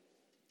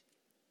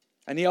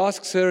 And he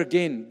asks her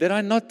again, did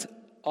I not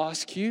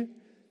ask you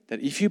that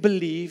if you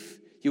believe,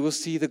 you will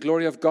see the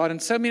glory of God?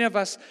 And so many of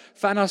us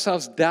find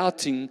ourselves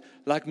doubting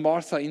like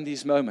Martha in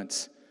these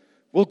moments.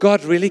 Will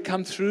God really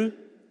come through?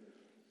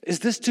 Is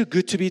this too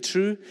good to be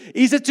true?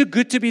 Is it too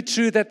good to be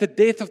true that the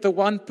death of the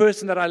one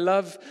person that I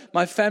love,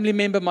 my family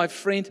member, my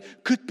friend,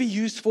 could be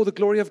used for the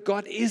glory of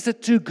God? Is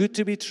it too good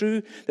to be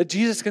true that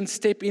Jesus can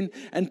step in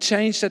and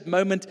change that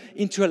moment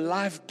into a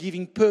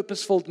life-giving,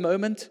 purposeful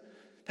moment?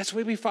 That's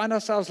where we find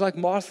ourselves like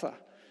Martha.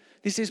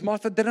 He says,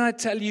 Martha, didn't I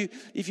tell you,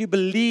 if you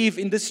believe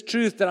in this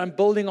truth that I'm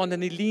building on,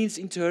 and he leans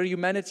into her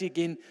humanity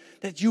again,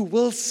 that you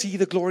will see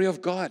the glory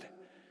of God.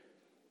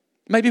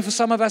 Maybe for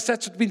some of us,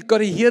 that's what we've got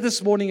to hear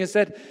this morning, is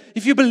that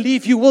if you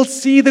believe, you will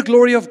see the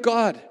glory of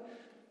God.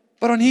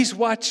 But on his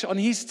watch, on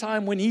his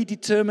time, when he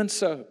determines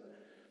so.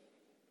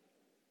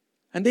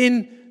 And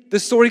then the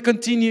story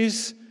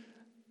continues,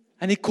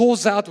 and he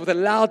calls out with a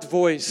loud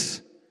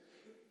voice.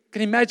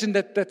 Can you imagine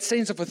that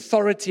sense of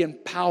authority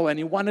and power? And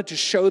he wanted to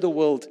show the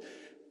world.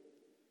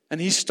 And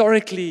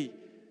historically,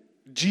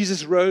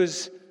 Jesus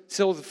rose,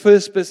 still the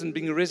first person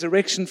being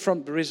resurrected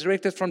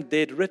from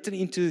dead, written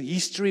into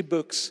history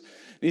books.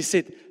 And he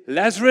said,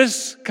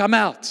 Lazarus, come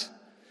out.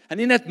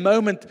 And in that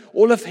moment,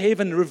 all of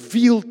heaven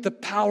revealed the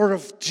power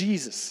of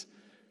Jesus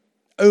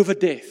over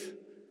death.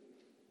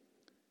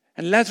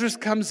 And Lazarus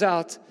comes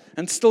out,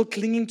 and still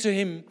clinging to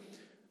him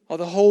are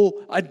the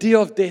whole idea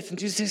of death. And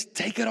Jesus says,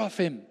 take it off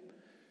him.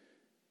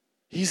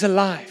 He's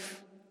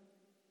alive.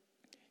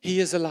 He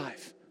is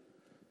alive.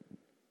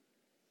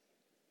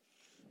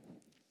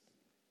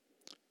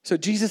 So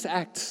Jesus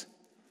acts.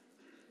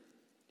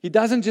 He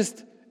doesn't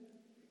just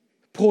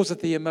pause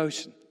at the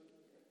emotion.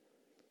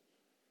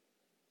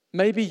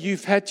 Maybe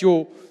you've had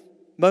your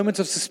moments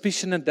of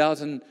suspicion and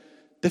doubt and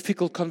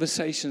difficult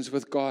conversations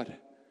with God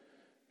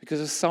because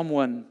of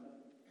someone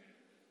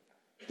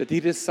that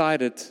he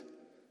decided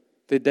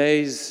the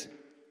days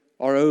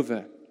are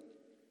over.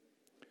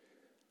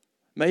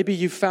 Maybe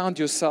you found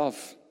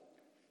yourself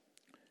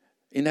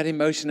in that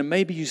emotion, and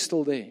maybe you're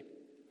still there.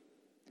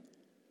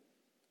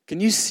 Can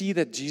you see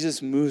that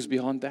Jesus moves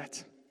beyond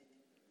that?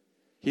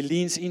 He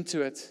leans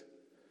into it,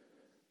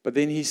 but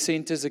then he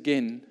centers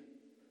again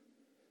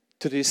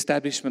to the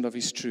establishment of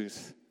his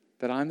truth,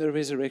 that I'm the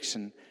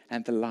resurrection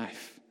and the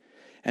life.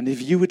 And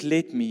if you would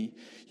let me,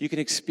 you can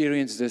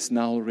experience this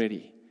now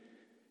already.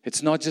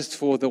 It's not just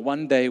for the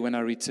one day when I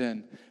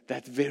return.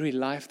 That very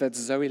life, that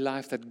Zoe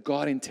life, that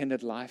God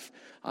intended life,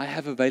 I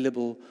have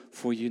available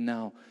for you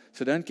now.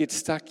 So don't get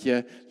stuck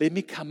here. Let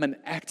me come and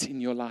act in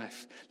your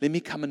life. Let me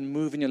come and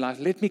move in your life.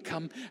 Let me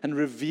come and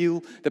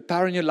reveal the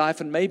power in your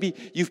life. And maybe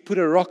you've put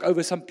a rock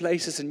over some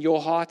places in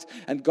your heart,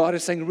 and God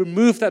is saying,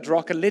 remove that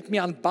rock and let me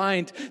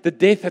unbind the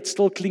death that's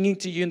still clinging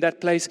to you in that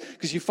place,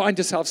 because you find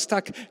yourself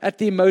stuck at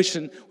the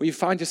emotion, or you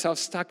find yourself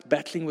stuck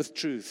battling with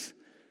truth.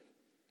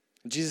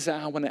 And Jesus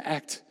said, I want to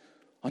act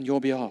on your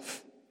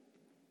behalf.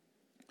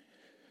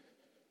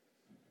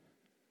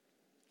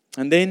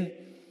 And then,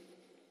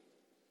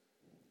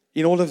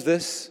 in all of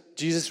this,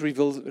 Jesus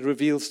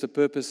reveals the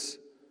purpose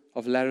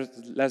of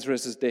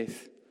Lazarus'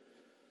 death.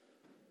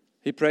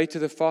 He prayed to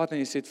the Father and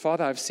he said,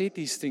 Father, I've said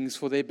these things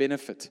for their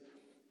benefit.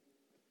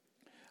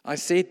 I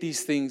said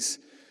these things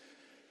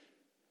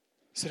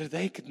so that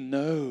they could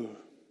know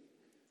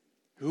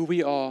who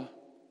we are,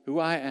 who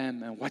I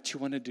am, and what you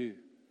want to do.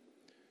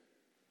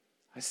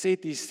 I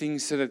said these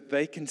things so that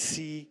they can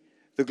see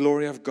the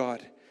glory of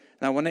God.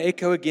 And I want to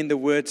echo again the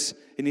words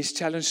in his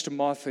challenge to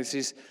Martha. He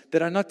says,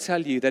 did I not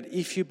tell you that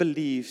if you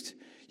believed,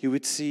 you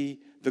would see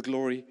the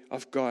glory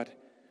of God?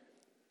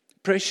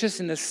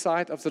 Precious in the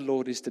sight of the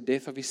Lord is the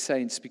death of his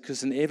saints,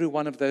 because in every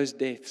one of those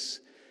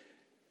deaths,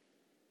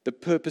 the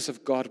purpose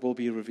of God will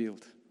be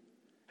revealed.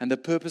 And the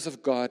purpose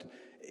of God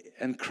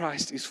and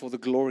Christ is for the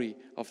glory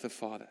of the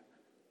Father.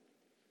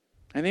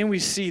 And then we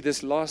see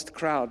this last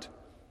crowd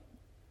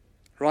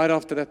right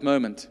after that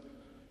moment,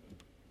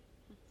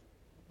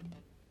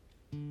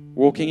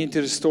 walking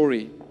into the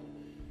story.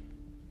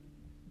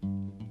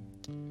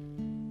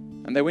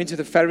 And they went to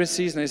the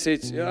Pharisees and they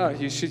said, yeah,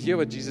 you should hear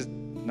what Jesus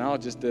now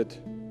just did.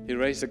 He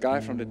raised a guy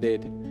from the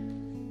dead.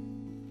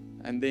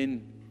 And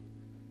then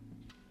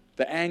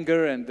the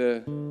anger and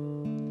the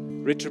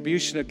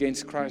retribution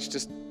against Christ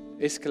just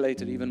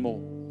escalated even more.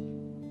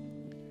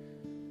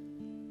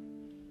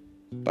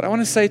 But I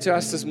want to say to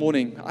us this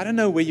morning, I don't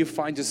know where you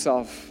find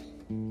yourself,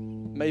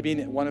 maybe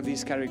in one of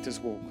these characters'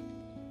 walk.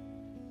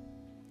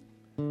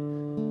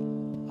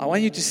 I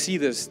want you to see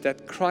this,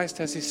 that Christ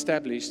has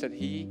established that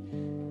He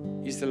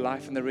is the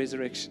life and the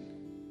resurrection.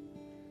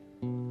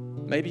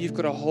 Maybe you've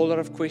got a whole lot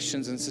of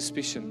questions and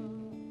suspicion.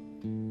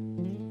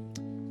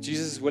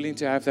 Jesus is willing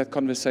to have that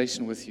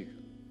conversation with you.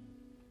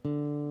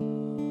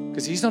 Because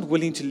Because He's not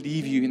willing to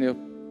leave you in your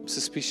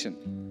suspicion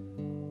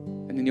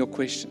and in your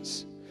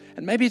questions.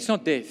 And maybe it's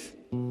not death.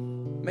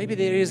 Maybe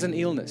there is an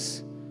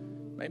illness.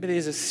 Maybe there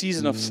is a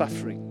season of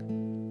suffering.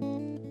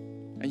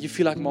 And you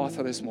feel like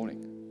Martha this morning.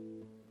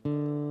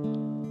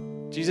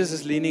 Jesus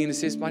is leaning and He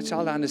says, my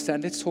child, I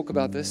understand. Let's talk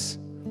about this.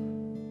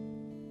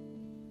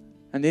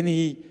 And then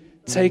He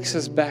takes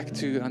us back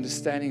to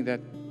understanding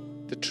that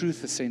the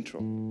truth is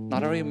central,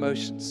 not our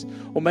emotions.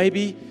 Or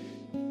maybe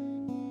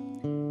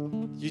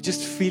you're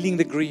just feeling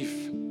the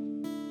grief.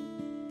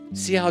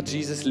 See how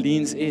Jesus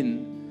leans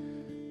in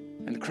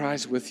and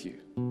cries with you.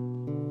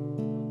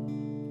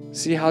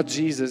 See how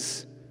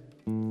Jesus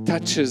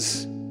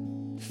touches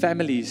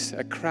families,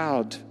 a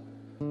crowd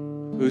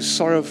who's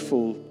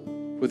sorrowful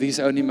with His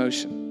own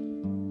emotion.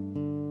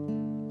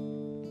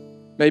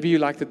 Maybe you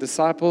like the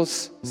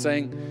disciples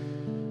saying,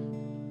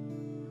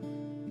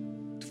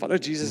 to follow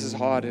Jesus is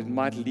hard, it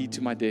might lead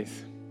to my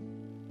death.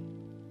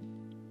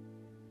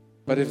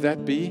 But if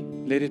that be,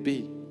 let it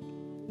be.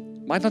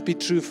 Might not be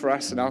true for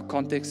us in our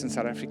context in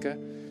South Africa.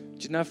 Do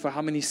you know for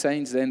how many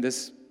saints they're in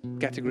this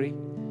category?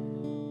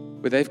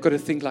 Where they've got to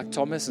think like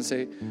Thomas and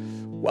say,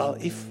 well,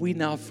 if we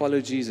now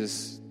follow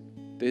Jesus,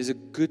 there's a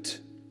good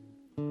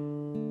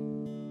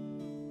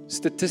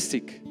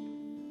statistic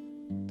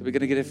that we're going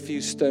to get a few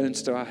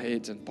stones to our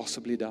heads and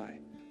possibly die.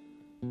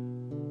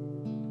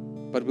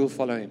 But we'll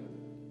follow Him.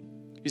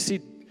 You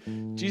see,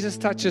 Jesus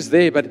touches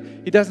there, but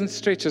He doesn't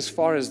stretch as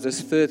far as this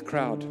third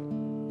crowd.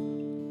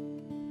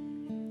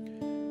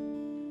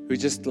 Who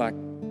just like,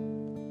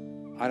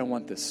 I don't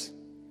want this.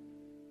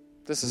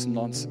 This is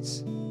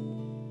nonsense.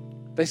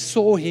 They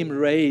saw Him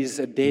raise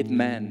a dead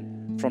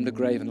man from the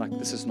grave and like,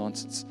 this is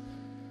nonsense.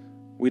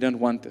 We don't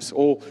want this.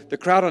 Or the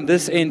crowd on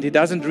this end, He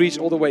doesn't reach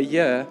all the way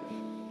here,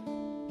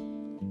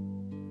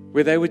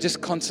 where they were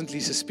just constantly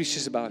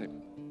suspicious about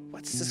Him.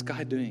 What's this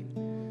guy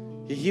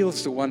doing? He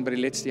heals the one, but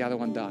He lets the other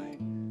one die.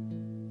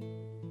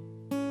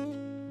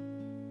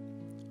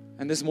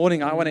 And this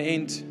morning, I want to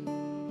end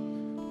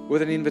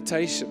with an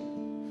invitation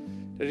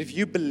that if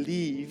you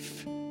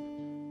believe,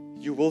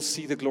 you will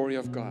see the glory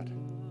of God.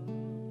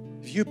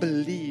 If you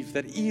believe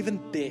that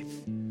even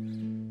death,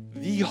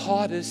 the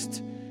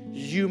hardest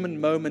human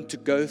moment to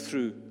go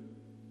through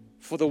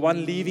for the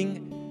one leaving,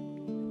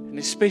 and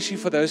especially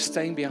for those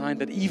staying behind,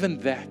 that even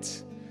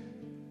that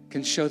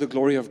can show the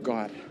glory of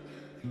God.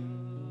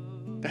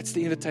 That's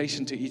the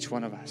invitation to each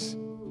one of us.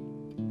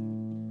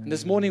 And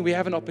this morning we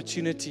have an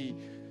opportunity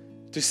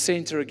to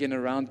center again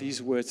around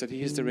these words that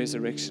He is the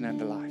resurrection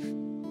and the life.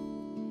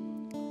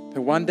 That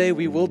one day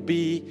we will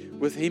be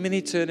with Him in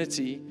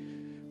eternity,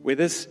 where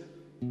this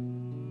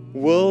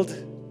world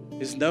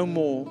is no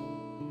more,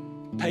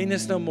 pain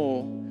is no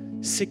more,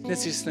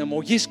 sickness is no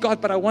more. Yes, God,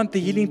 but I want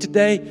the healing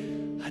today.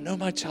 I know,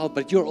 my child,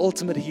 but your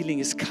ultimate healing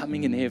is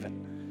coming in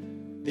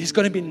heaven. There's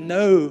going to be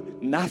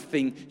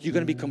nothing. You're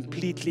going to be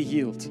completely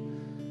healed.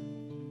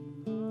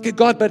 Okay,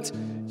 God, but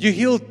you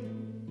healed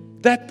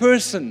that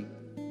person.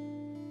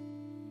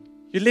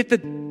 You let the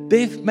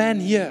deaf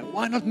man hear.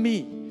 Why not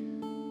me?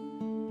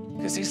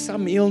 Because there's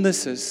some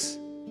illnesses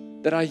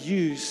that I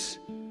use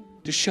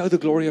to show the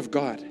glory of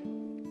God.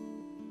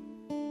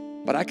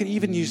 But I can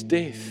even use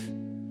death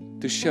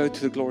to show to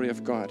the glory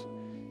of God,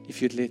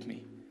 if you'd let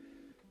me.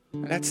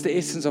 And that's the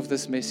essence of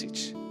this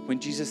message. When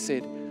Jesus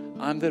said,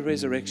 I'm the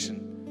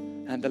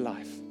resurrection and the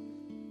life.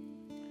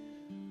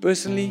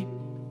 Personally,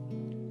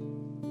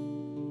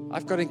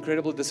 I've got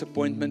incredible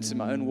disappointments in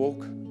my own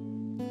walk,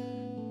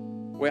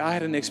 where I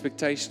had an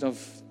expectation of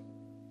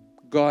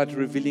God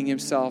revealing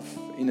Himself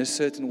in a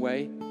certain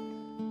way.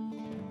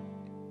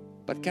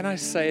 But can I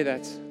say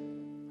that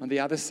on the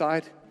other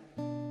side,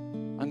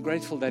 I'm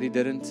grateful that He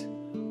didn't,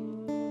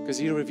 because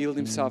He revealed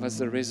Himself as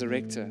the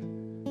resurrector,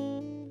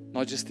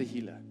 not just the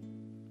healer.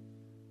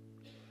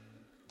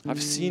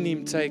 I've seen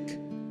Him take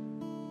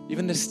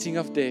even the sting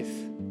of death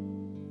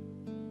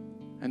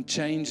and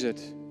change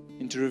it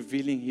into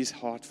revealing His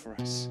heart for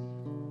us.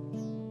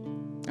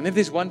 And if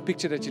there's one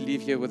picture that you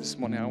leave here with this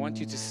morning, I want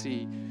you to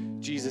see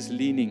Jesus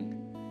leaning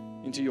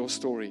into your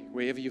story,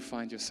 wherever you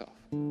find yourself.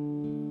 We're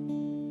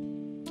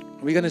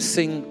going to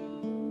sing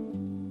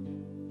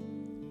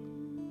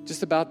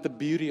just about the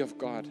beauty of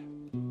God.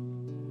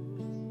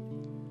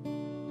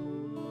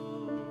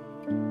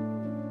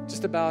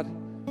 Just about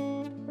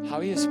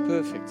how He is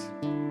perfect.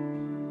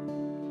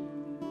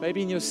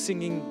 Maybe in your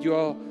singing, you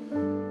are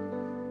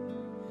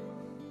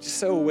just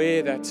so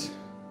aware that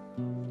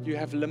you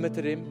have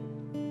limited Him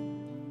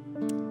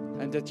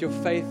and that your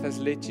faith has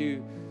led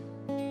you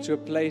to a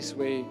place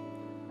where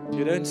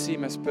you don't see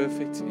Him as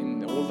perfect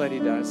in all that He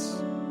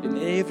does. In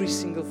every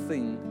single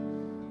thing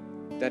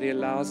that He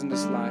allows in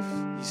this life,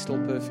 He's still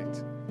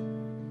perfect.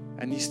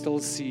 And He still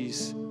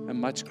sees a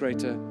much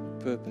greater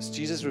purpose.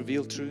 Jesus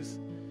revealed truth.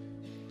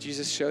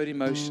 Jesus showed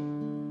emotion.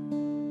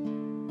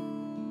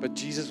 But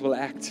Jesus will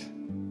act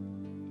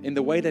in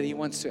the way that He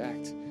wants to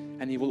act.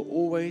 And He will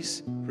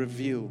always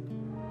reveal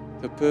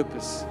the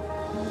purpose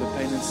of the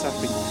pain and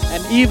suffering.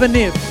 And even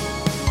if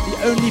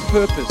the only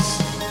purpose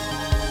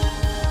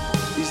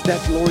is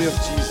that glory of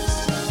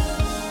Jesus,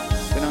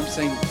 then I'm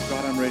saying,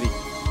 God, I'm ready.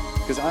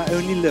 Because I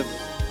only live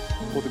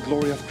for the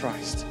glory of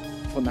Christ,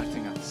 for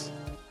nothing else.